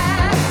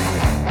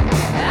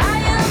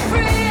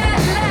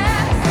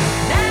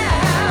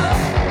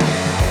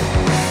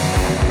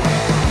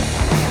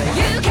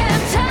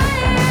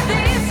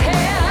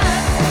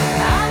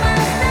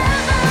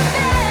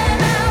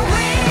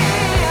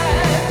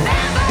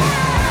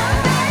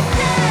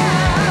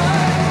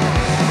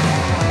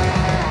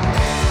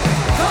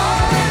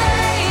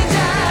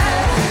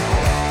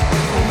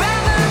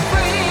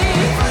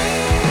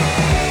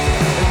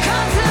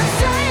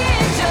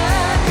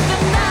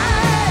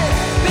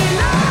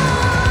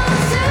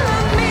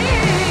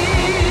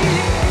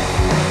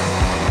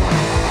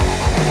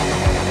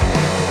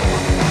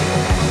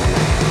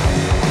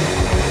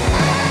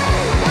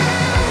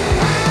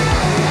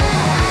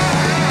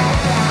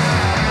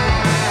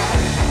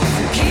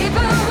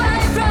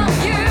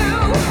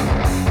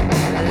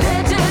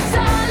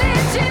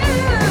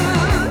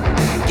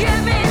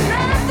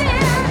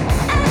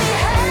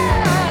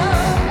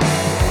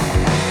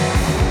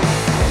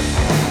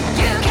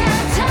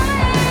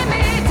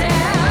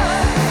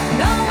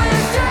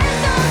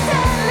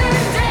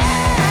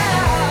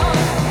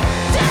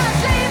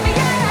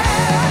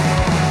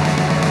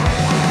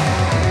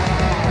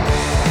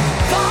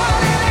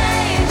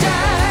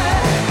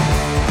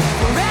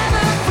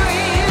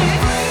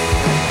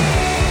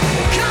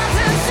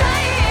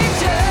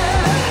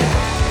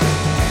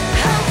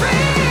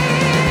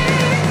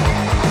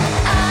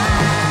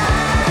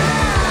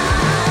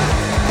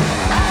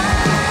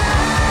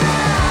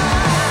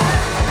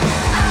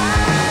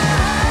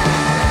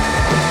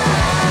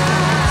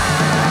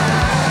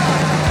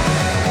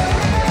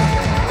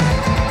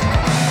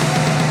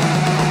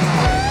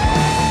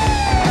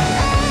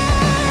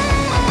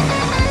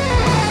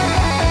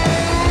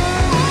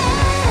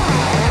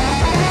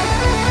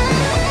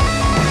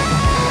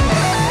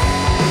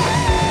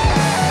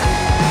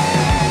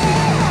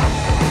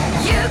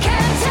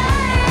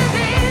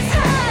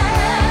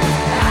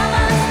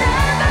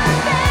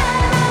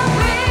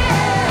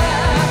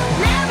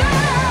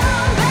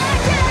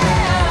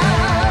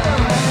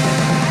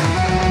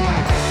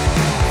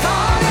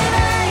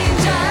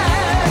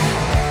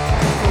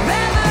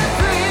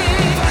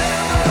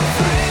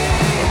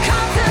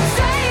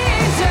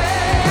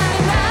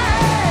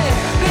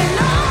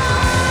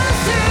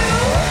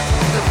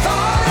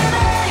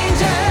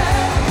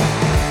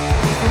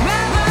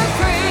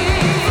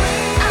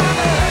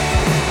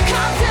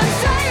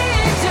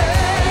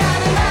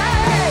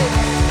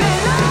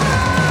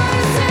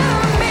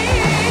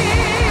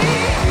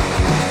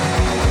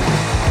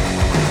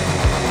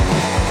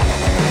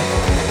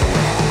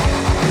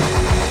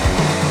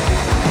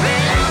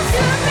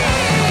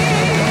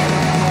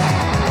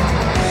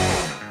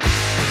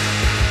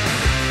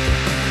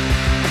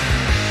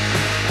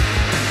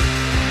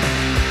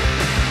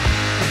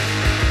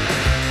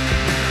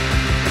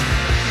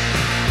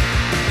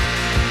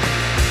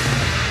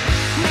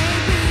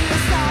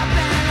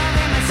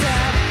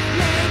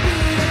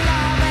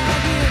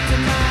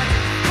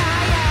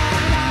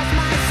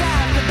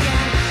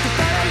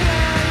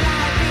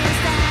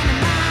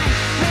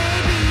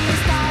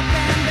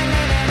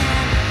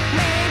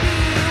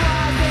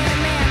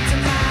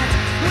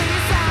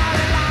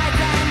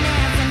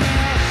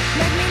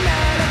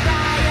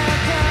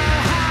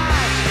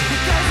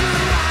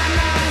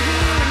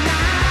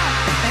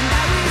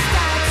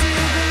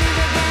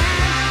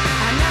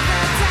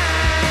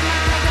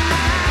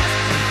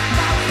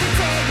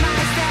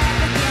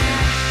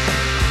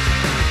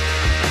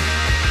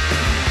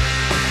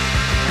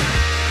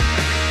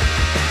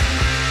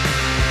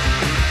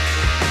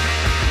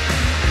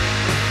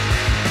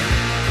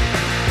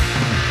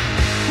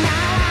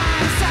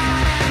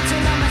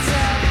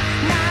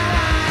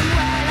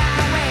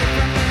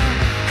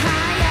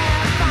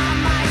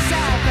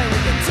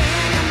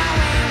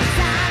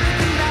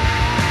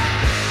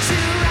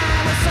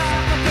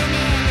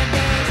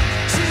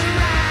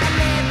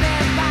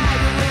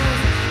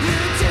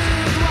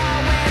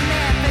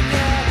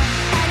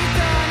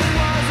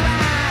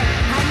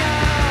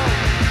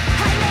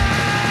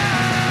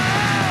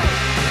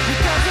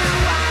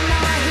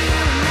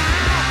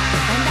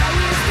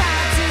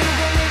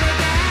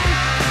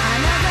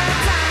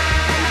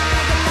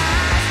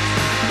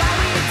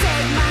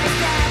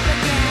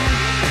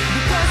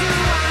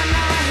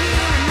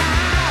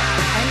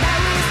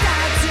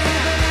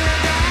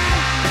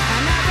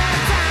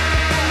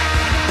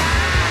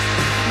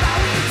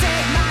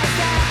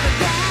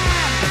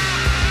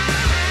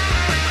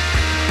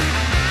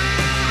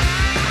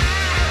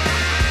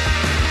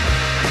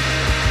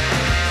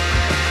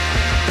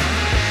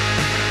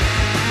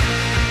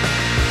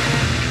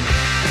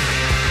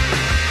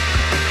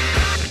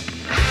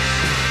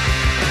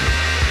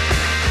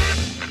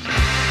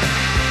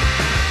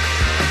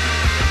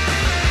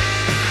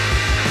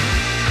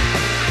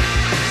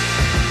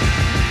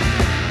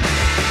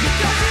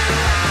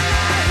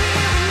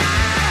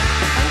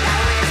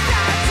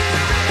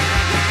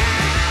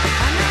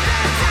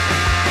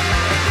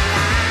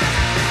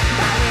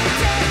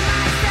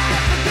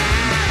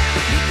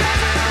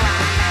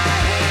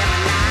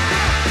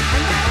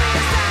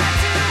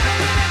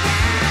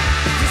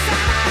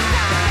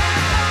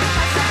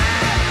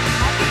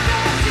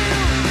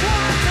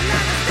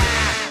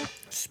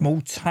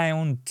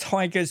Smalltown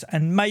Tigers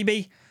and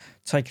Maybe,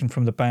 taken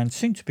from the band's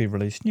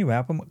soon-to-be-released new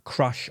album,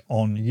 Crush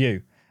on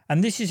You.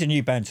 And this is a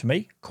new band to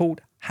me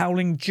called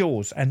Howling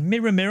Jaws, and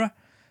Mirror Mirror,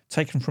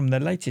 taken from their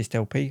latest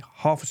LP,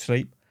 Half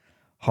Asleep,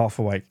 Half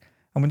Awake.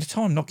 And with the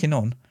time knocking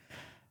on,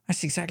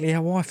 that's exactly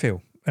how I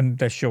feel,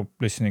 unless you're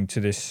listening to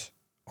this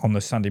on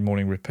the Sunday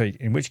morning repeat,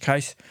 in which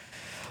case,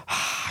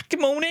 good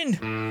morning.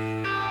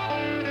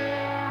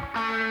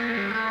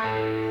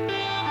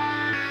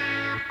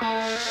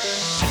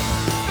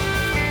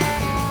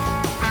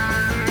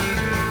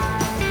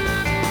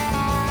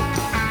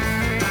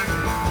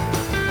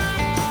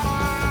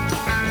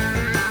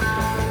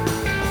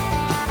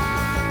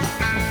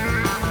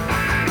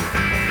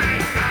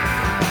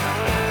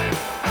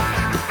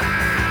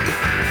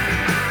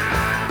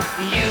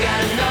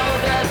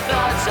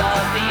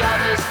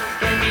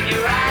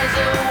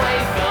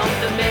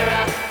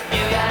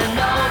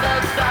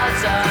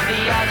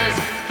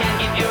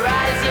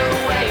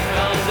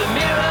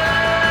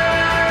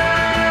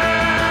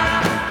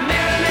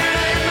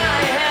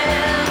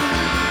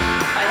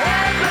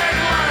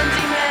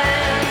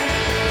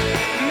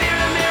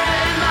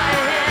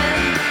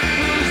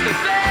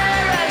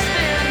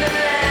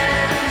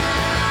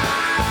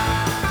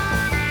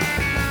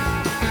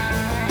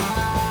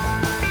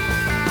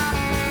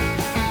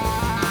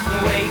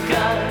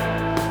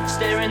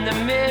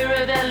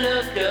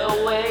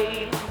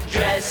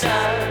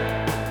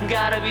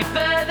 Gotta be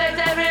perfect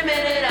every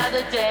minute of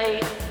the day.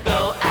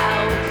 Go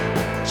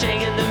out,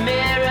 checking the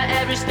mirror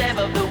every step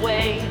of the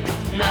way.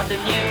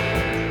 Nothing new,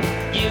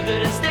 you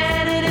couldn't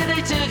stand it if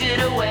they took it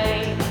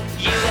away.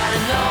 You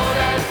gotta know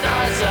the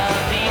thoughts of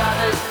the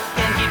others,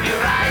 can't keep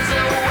your eyes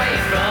away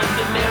from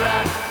the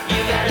mirror.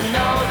 You gotta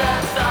know the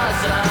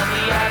thoughts of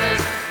the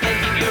others, can't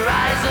keep your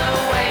eyes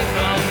away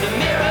from the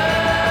mirror.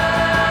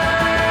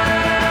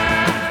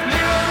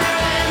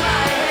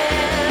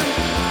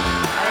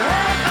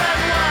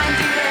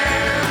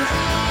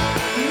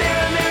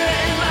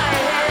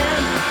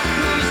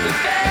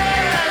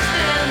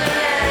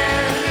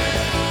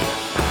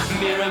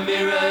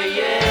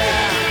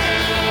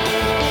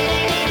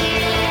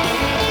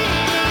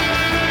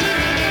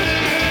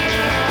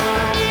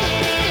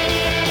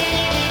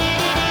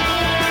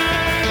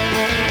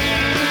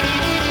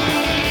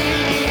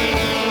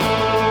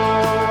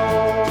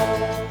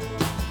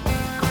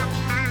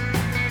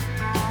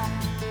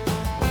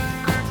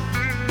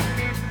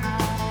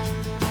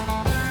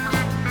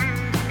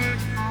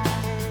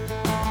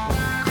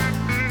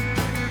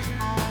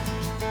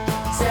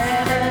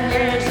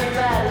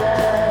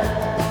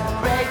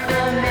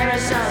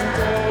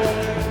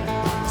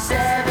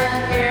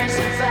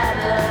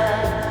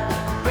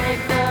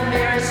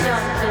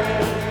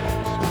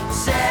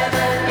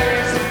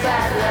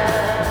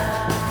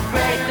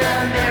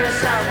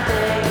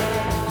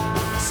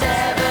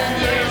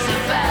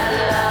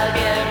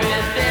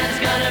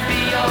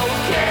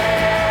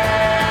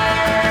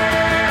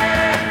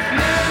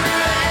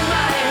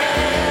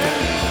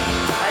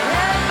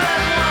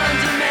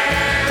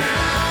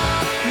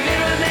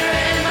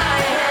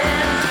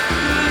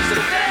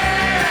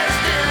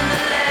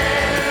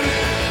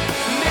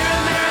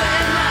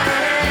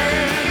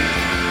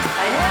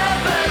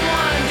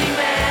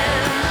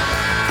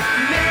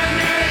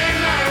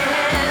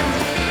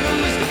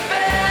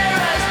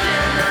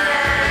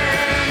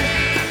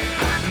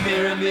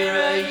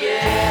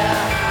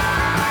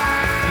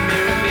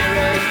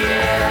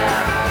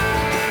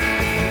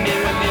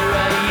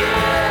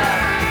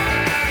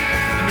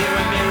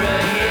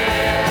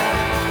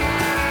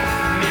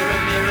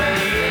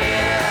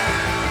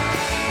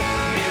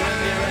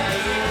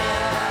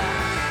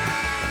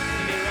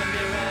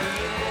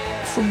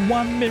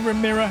 One mirror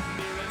mirror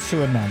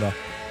to another.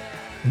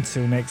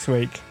 Until next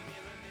week,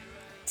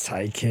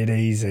 take it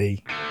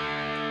easy.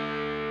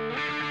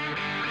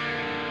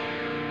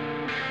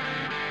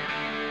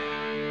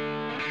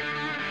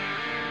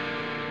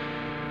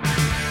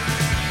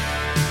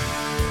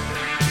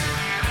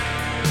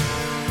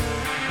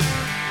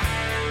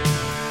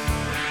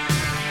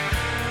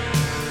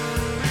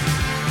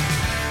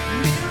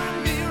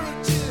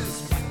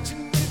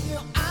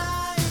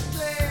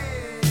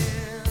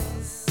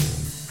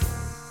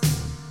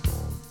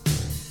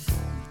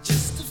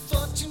 Just a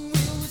fortune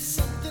wheel with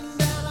something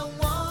that I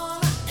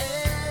wanna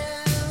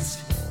add.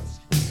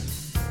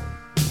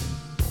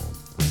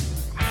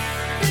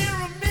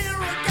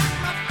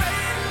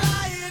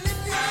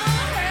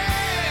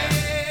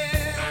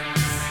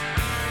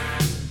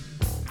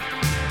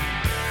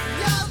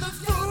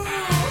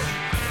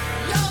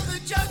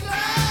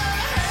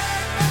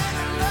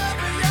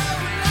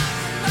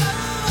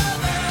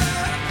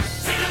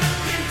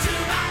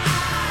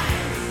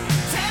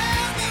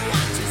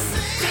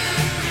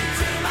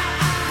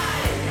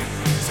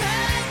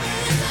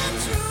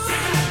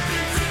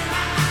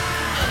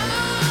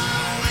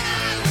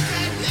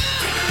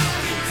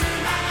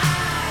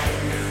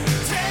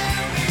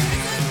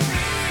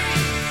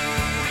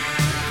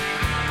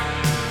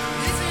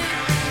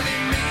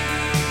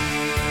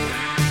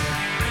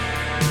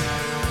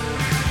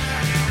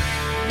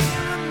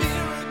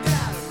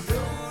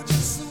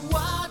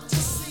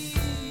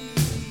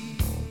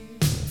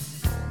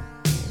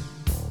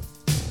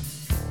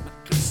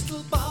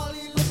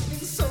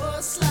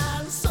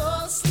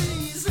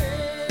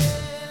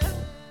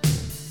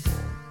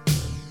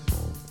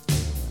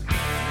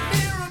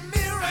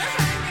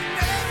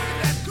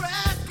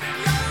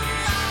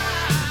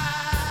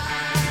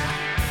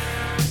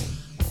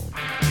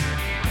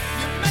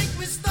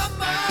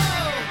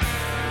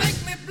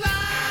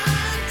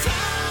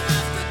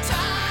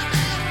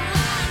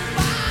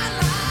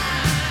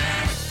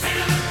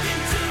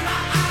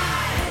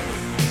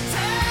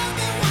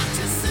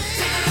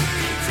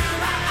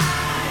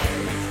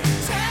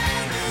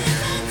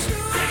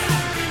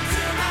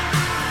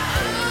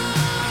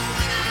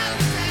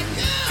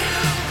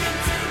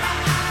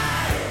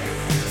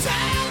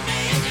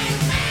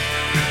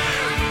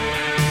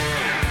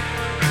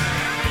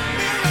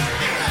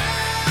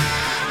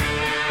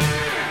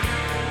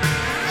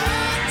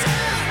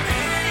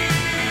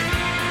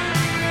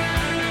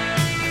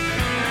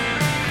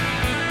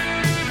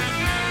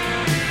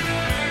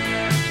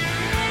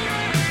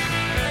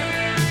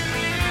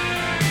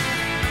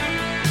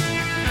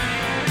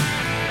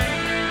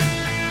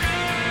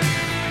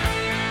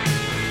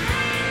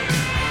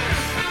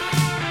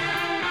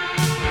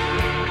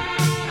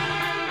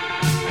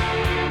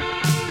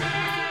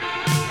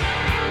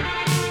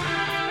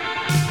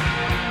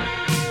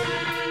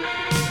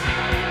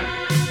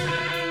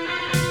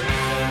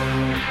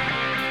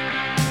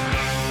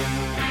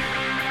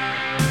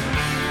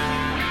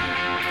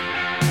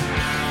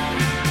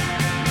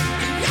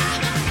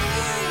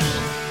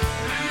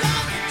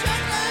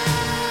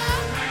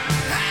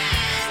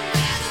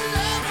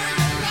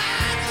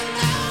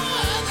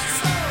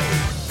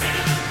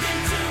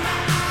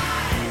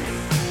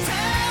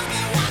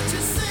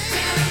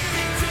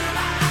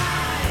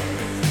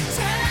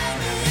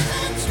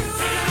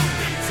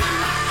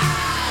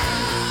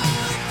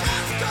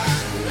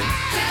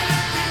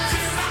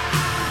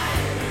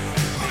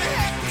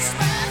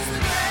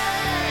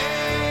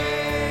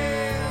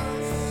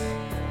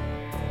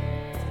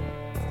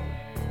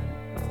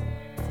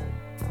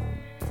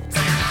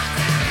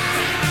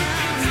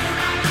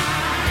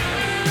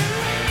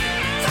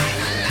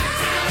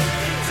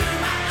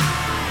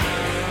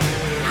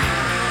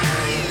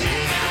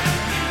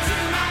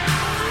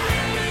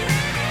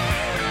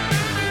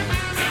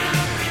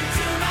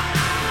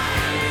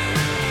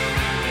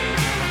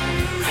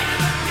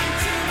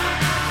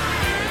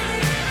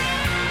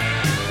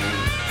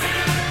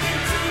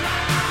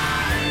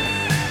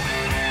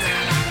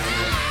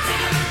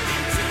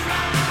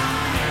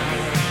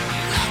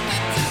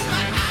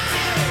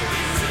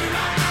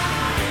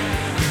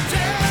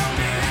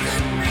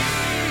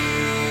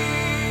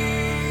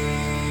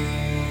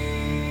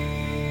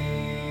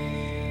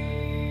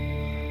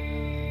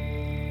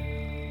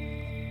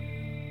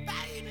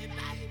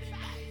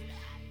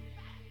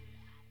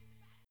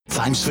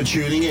 Thanks for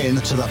tuning in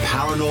to the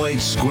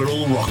Paranoid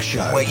Squirrel Rock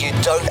Show, where you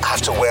don't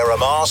have to wear a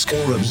mask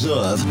or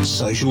observe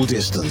social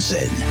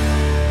distancing.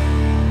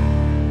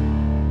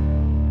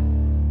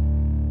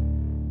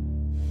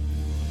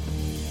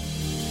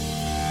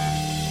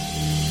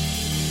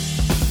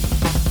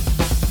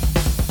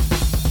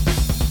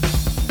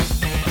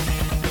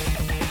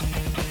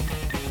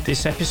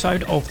 This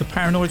episode of the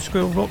Paranoid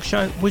Squirrel Rock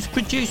Show was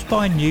produced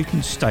by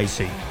Newton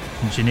Stacey,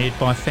 engineered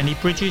by Fenny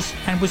Bridges,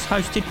 and was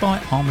hosted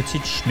by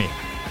Armitage Schmidt,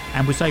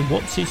 and was a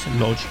What's His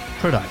Lodge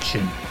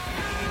production.